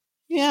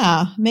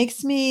 Yeah.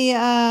 Makes me,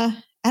 I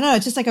don't know,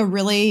 it's just like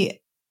it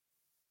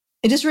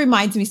just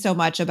reminds me so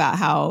much about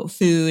how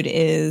food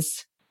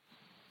is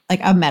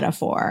like a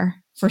metaphor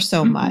for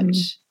so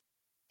much.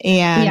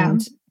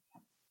 And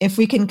if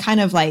we can kind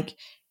of like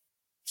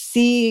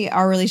see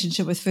our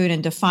relationship with food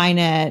and define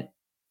it,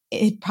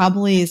 it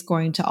probably is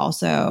going to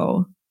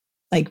also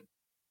like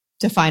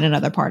define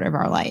another part of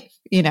our life,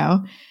 you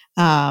know?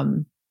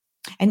 And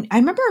I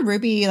remember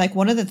Ruby, like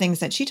one of the things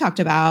that she talked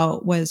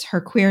about was her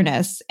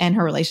queerness and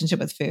her relationship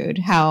with food,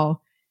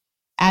 how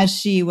as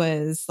she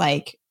was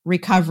like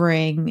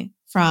recovering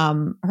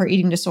from her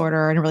eating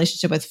disorder and a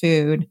relationship with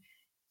food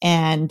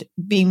and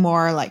being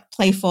more like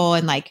playful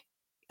and like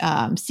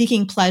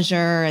seeking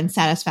pleasure and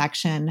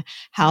satisfaction,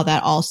 how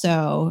that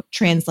also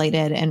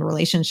translated in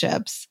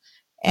relationships.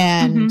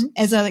 And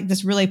as a, like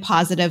this really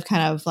positive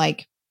kind of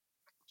like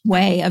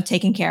way of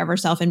taking care of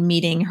herself and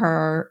meeting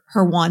her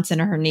wants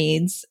and her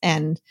needs.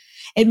 And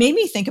it made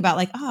me think about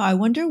like, oh, I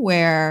wonder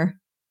where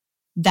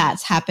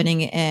that's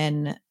happening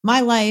in my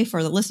life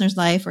or the listener's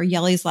life or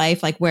Yellie's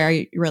life, like where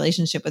your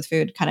relationship with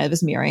food kind of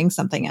is mirroring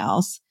something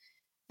else.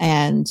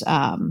 And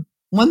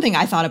one thing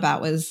I thought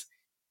about was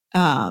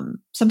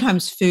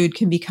sometimes food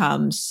can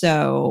become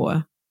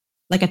so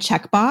like a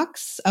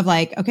checkbox of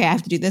like, okay, I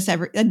have to do this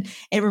and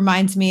it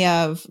reminds me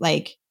of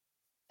like,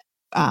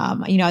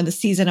 you know, in the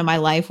season of my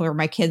life where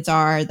my kids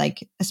are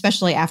like,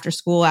 especially after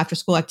school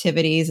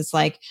activities, it's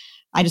like,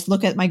 I just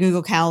look at my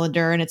Google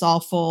Calendar and it's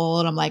all full.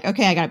 And I'm like,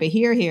 okay, I got to be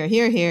here,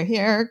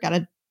 got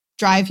to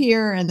drive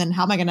here. And then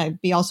how am I going to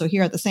be also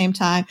here at the same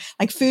time?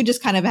 Like food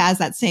just kind of has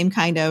that same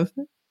kind of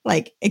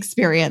like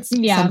experience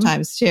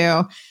sometimes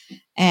too.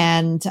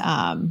 And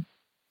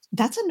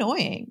that's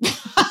annoying.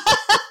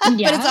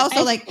 But it's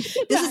also like,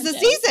 this is the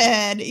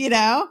season, you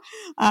know?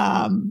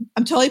 I'm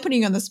totally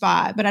putting you on the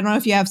spot, but I don't know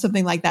if you have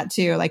something like that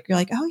too. Like you're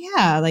like, oh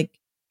yeah, like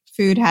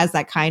food has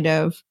that kind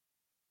of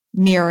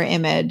mirror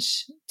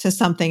image to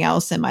something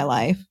else in my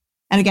life.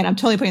 And again, I'm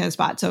totally putting you on the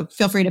spot, so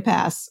feel free to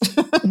pass.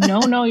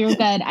 No, you're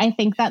good. I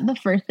think that the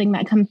first thing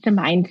that comes to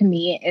mind to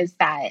me is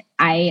that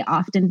I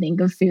often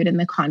think of food in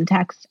the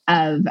context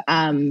of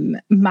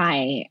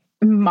my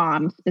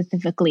mom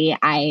specifically.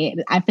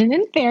 I've been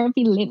in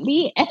therapy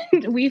lately, and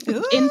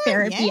in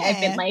therapy, yeah.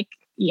 I've been like,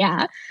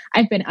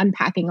 I've been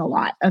unpacking a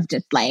lot of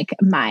just like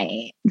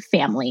my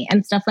family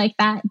and stuff like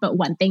that. But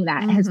one thing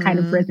that has kind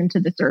of risen to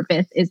the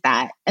surface is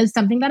that as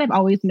something that I've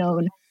always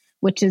known,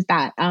 which is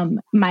that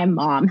my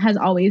mom has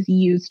always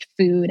used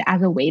food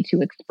as a way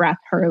to express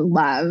her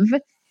love.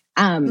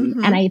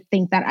 And I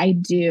think that I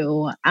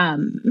do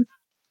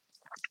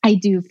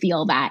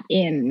feel that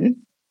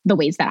in the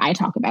ways that I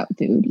talk about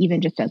food, even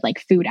just as like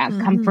food as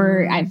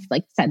comfort. I've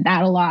like said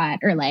that a lot,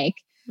 or like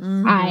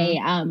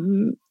I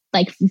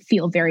like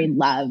feel very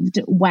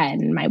loved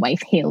when my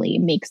wife Haley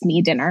makes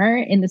me dinner,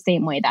 in the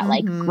same way that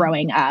like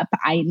growing up,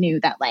 I knew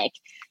that like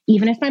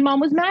even if my mom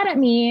was mad at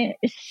me,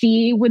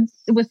 she was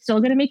still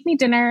going to make me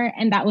dinner,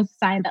 and that was a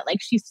sign that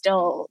like she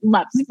still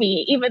loves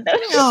me, even though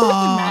she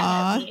was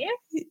mad at me.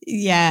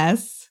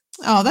 Yes.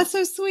 Oh, that's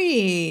so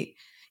sweet.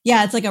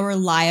 Yeah, it's like a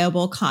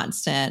reliable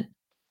constant.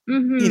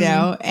 You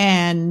know,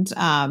 and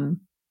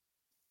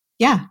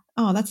yeah.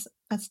 Oh, that's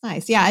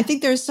nice. Yeah, I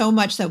think there's so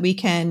much that we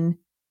can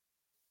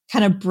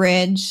kind of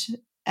bridge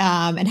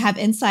and have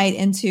insight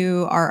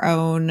into our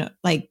own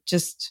like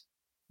just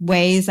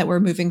ways that we're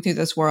moving through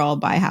this world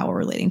by how we're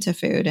relating to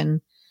food. And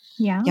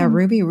yeah,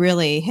 Ruby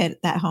really hit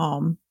that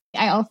home.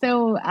 I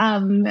also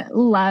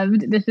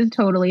loved, this is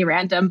totally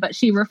random, but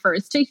she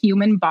refers to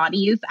human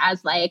bodies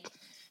as like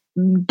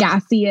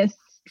gaseous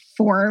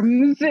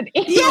forms in like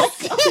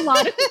a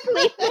lot of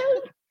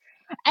places.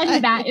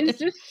 And that is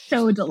just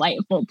so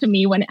delightful to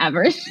me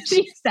whenever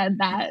she said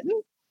that.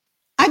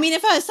 I mean,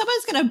 if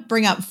someone's going to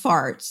bring up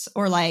farts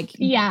or like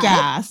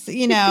gas,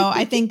 you know,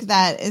 I think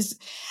this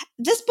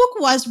book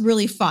was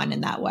really fun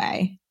in that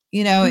way.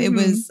 You know, it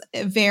was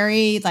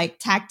very like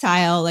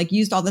tactile, like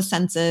used all the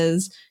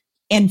senses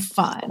and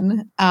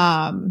fun.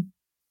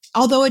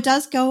 Although it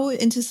does go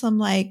into some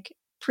like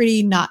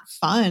pretty not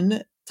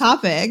fun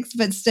topics,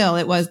 but still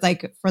it was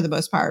like for the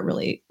most part,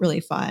 really, really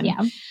fun. Yeah.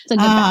 It's a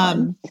good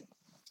balance.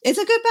 It's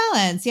a good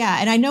balance. Yeah.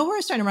 And I know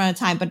we're starting to run out of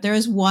time, but there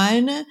is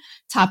one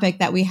topic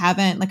that we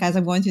haven't, like as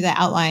I'm going through the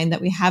outline,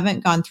 that we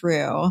haven't gone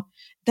through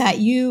that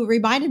you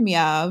reminded me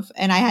of.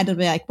 And I had to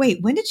be like, wait,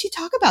 when did she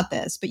talk about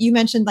this? But you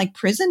mentioned like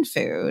prison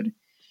food.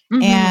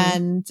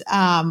 And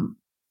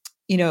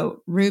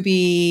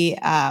Ruby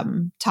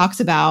talks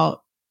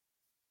about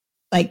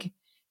like,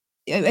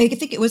 I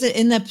think it was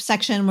in the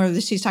section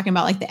where she's talking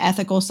about like the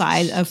ethical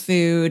side of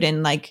food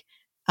and like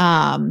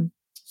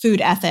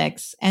food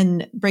ethics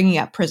and bringing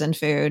up prison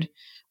food.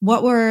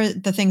 What were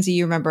the things that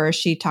you remember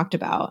she talked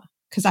about?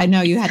 Because I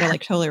know you had to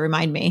like totally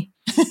remind me.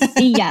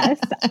 Yes,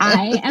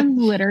 I am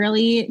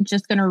literally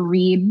just going to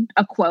read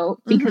a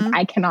quote because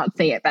I cannot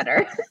say it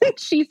better.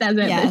 She says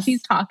it, but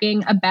she's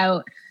talking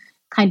about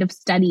kind of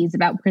studies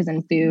about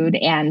prison food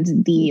and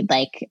the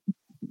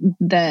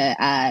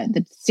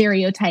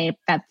stereotype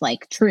that's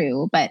like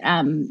true, but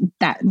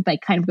that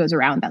like kind of goes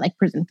around that like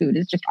prison food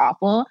is just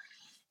awful.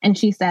 And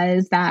she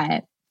says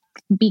that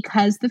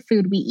because the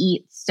food we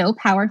eat so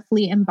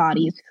powerfully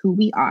embodies who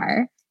we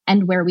are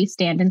and where we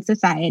stand in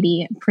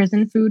society,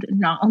 prison food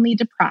not only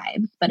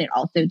deprives, but it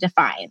also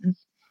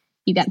defines.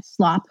 You get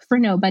slop for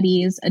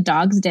nobodies, a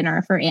dog's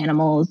dinner for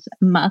animals,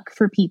 muck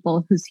for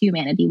people whose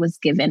humanity was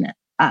given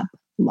up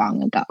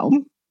long ago.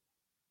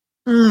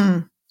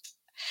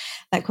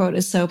 That quote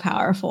is so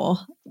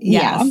powerful.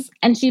 Yes. Yeah.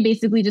 And she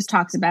basically just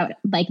talks about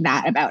like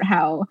that, about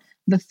how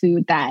the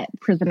food that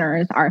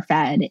prisoners are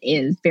fed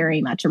is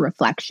very much a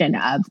reflection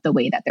of the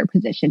way that they're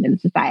positioned in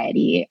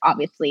society.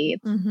 Obviously,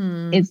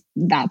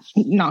 that's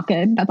not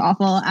good. That's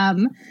awful.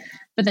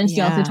 But then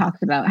she also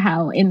talks about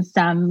how in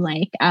some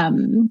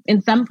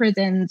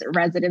prisons,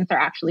 residents are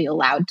actually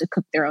allowed to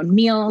cook their own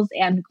meals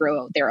and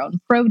grow their own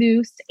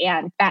produce.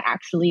 And that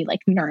actually like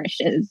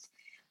nourishes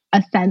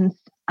a sense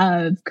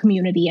of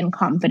community and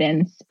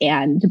confidence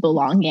and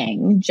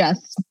belonging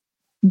just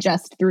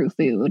through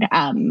food,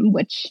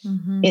 which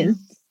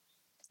is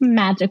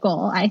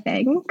magical, I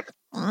think.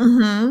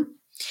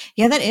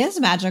 Yeah, that is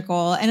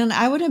magical. And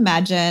I would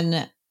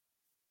imagine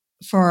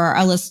for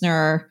our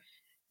listener,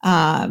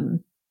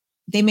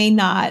 they may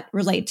not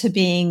relate to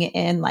being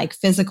in like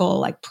physical,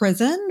 like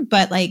prison,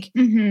 but like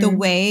the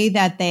way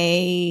that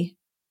they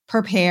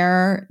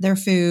prepare their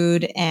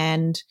food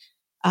and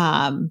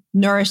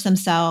nourish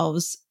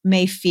themselves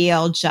may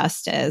feel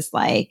just as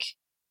like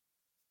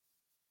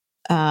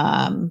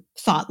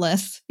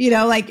thoughtless,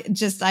 like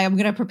just I'm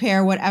going to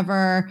prepare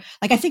whatever.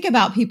 Like I think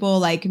about people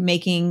like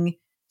making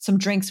some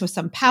drinks with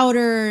some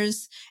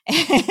powders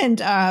and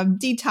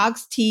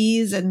detox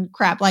teas and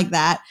crap like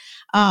that.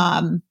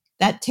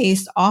 That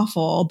taste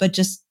awful, but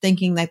just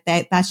thinking that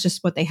that's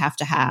just what they have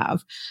to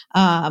have.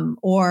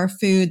 Or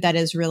food that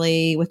is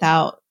really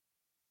without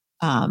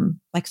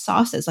like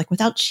sauces, like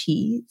without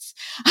cheese,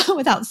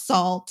 without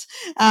salt,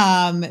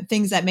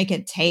 things that make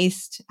it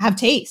have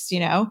taste,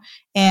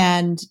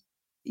 and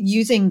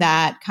using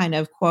that kind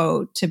of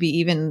quote to be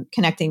even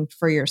connecting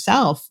for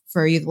yourself,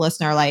 for you, the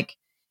listener, like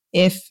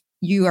if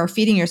you are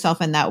feeding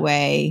yourself in that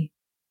way,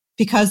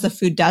 because the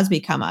food does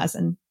become us.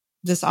 And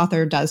this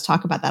author does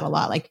talk about that a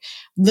lot. Like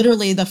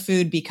literally the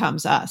food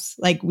becomes us.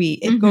 Like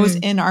it goes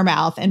in our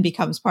mouth and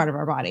becomes part of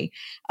our body.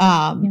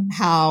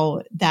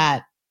 How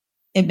that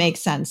it makes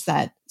sense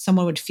that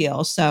someone would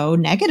feel so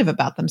negative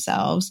about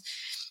themselves.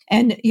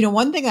 And,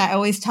 one thing I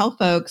always tell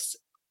folks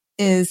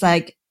is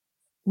like,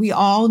 we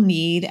all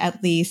need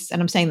at least, and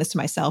I'm saying this to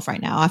myself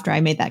right now after I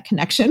made that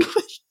connection,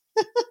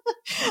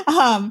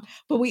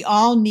 but we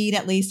all need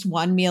at least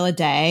one meal a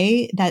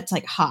day that's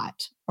like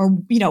hot or,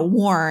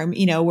 warm,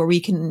 where we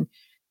can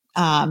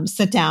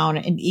sit down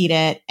and eat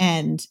it.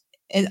 And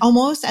it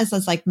almost as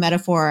this like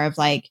metaphor of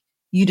like,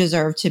 you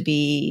deserve to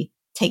be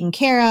taken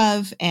care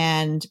of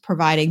and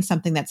providing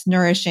something that's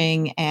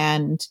nourishing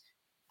and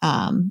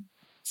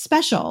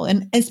special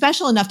and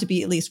special enough to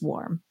be at least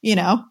warm,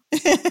 Yeah.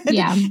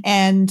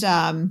 And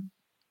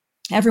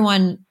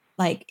everyone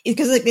like,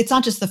 because it's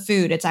not just the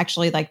food, it's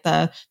actually like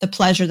the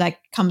pleasure that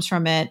comes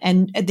from it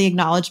and the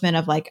acknowledgement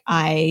of like,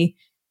 I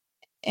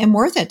am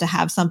worth it to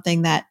have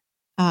something that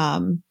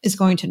is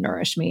going to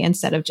nourish me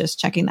instead of just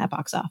checking that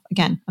box off.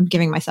 Again, I'm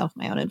giving myself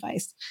my own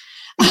advice.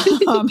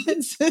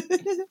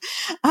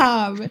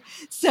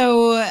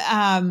 So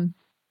I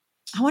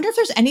wonder if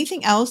there's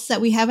anything else that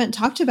we haven't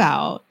talked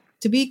about.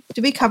 Did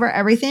we cover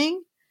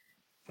everything?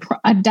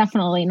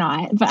 Definitely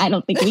not, but I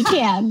don't think we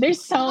can.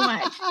 There's so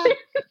much.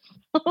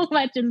 So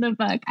much in the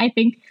book. I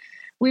think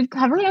we've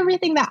covered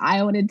everything that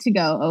I wanted to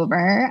go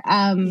over.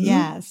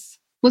 Yes.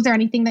 Was there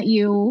anything that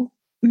you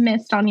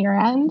missed on your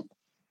end?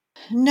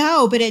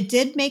 No, but it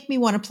did make me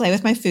want to play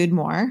with my food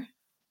more.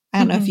 I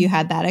don't know if you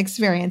had that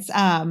experience.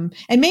 And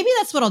maybe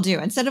that's what I'll do.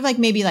 Instead of like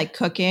maybe like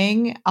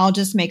cooking, I'll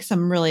just make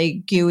some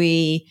really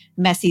gooey,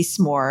 messy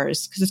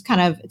s'mores because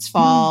it's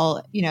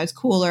fall, it's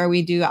cooler.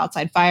 We do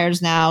outside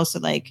fires now. So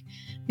like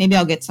maybe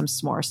I'll get some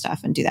s'more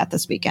stuff and do that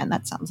this weekend.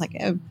 That sounds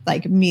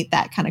like meet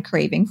that kind of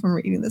craving from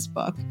reading this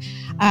book.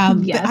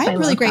 Yes, but I'm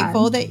really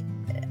grateful that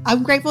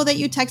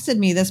you texted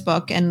me this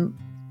book and,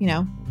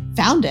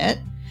 found it.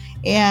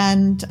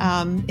 And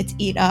it's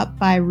Eat Up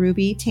by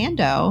Ruby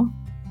Tandoh.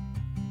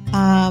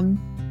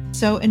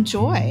 So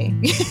enjoy.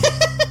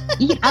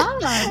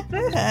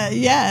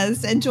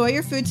 Yes. Enjoy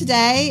your food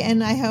today.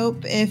 And I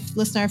hope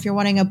if you're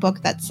wanting a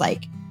book that's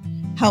like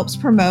helps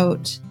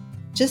promote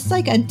just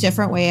like a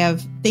different way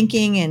of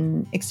thinking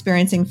and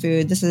experiencing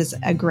food, this is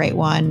a great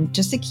one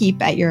just to keep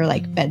at your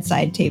like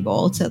bedside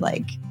table to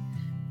like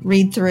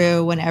read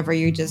through whenever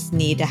you just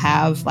need to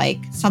have like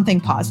something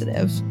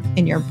positive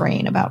in your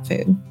brain about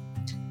food.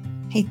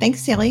 Hey,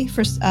 thanks, Sally,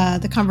 for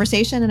the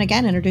conversation and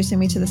again, introducing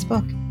me to this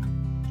book.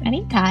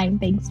 Anytime.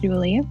 Thanks,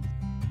 Julie.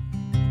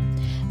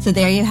 So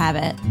there you have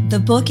it. The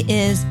book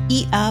is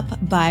Eat Up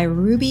by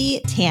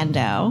Ruby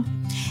Tandoh.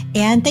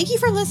 And thank you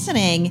for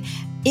listening.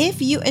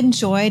 If you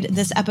enjoyed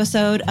this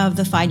episode of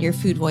the Find Your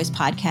Food Voice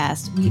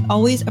podcast, we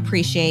always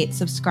appreciate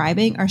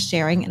subscribing or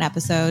sharing an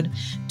episode.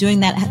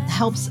 Doing that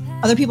helps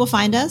other people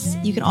find us.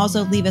 You can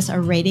also leave us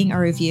a rating or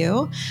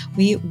review.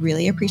 We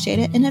really appreciate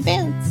it in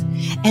advance.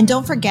 And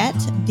don't forget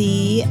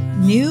the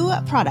new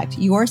product,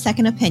 Your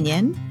Second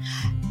Opinion.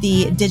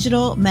 The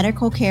digital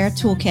medical care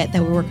toolkit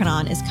that we're working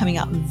on is coming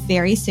out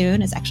very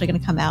soon. It's actually going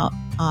to come out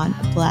on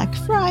Black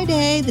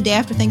Friday, the day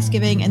after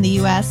Thanksgiving in the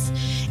US.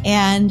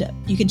 And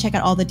you can check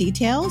out all the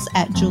details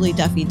at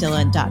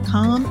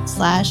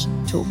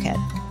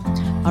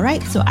julieduffyDillon.com/toolkit. All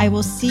right, so I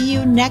will see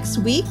you next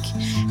week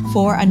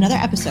for another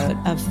episode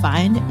of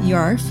Find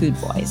Your Food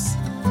Voice.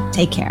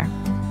 Take care.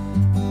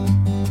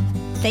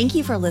 Thank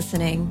you for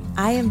listening.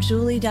 I am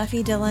Julie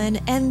Duffy Dillon,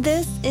 and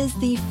this is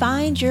the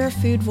Find Your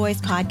Food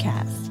Voice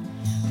podcast.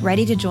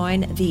 Ready to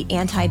join the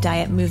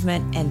anti-diet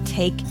movement and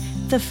take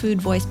the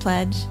Food Voice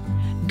Pledge?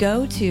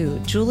 Go to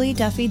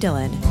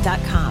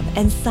julieduffydillon.com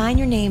and sign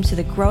your name to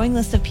the growing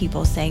list of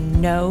people saying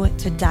no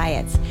to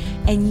diets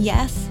and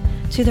yes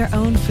to their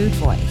own food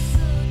voice.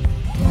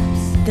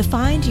 The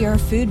Find Your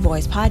Food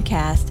Voice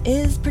podcast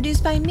is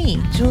produced by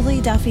me,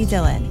 Julie Duffy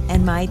Dillon,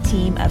 and my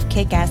team of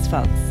kick-ass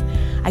folks.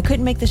 I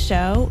couldn't make the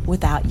show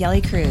without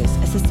Yelly Cruz,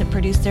 assistant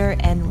producer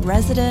and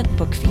resident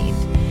book feed,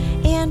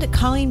 and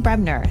Colleen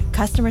Brebner,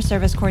 customer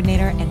service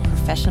coordinator and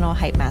professional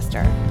hype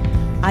master.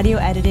 Audio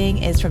editing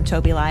is from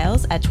Toby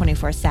Lyles at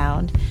 24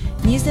 Sound.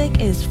 Music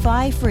is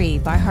Fly Free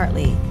by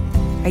Hartley.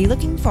 Are you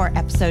looking for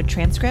episode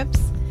transcripts?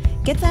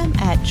 Get them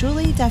at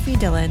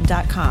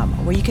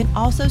julieduffydillon.com, where you can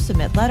also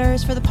submit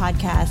letters for the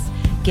podcast,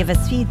 give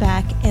us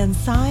feedback, and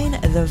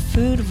sign the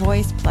Food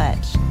Voice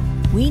Pledge.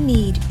 We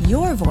need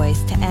your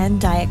voice to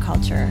end diet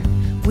culture.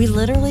 We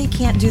literally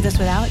can't do this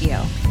without you.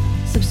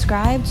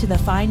 Subscribe to the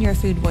Find Your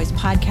Food Voice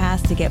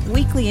podcast to get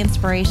weekly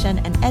inspiration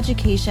and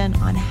education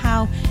on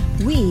how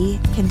we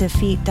can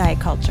defeat diet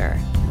culture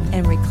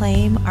and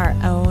reclaim our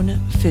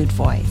own food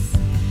voice.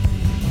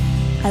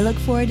 I look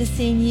forward to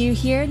seeing you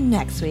here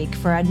next week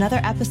for another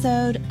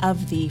episode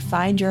of the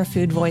Find Your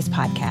Food Voice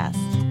podcast.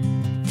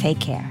 Take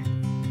care.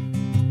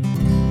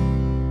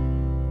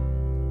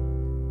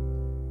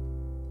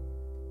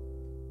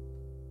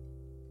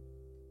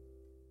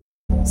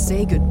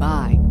 Say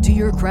goodbye to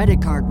your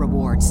credit card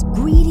rewards.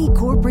 Greedy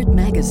corporate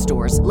mega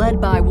stores,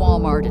 led by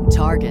Walmart and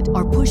Target,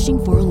 are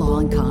pushing for a law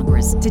in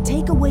Congress to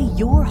take away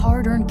your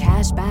hard-earned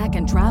cash back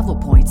and travel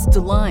points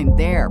to line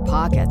their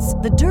pockets.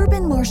 The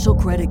Durbin-Marshall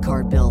credit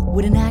card bill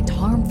would enact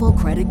harmful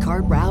credit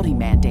card routing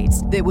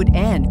mandates that would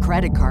end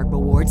credit card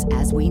rewards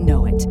as we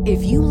know it.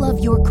 If you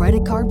love your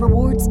credit card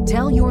rewards,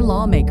 tell your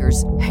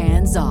lawmakers,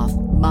 hands off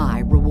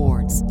my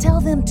rewards. Tell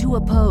them to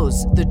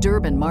oppose the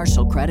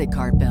Durbin-Marshall credit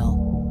card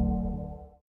bill.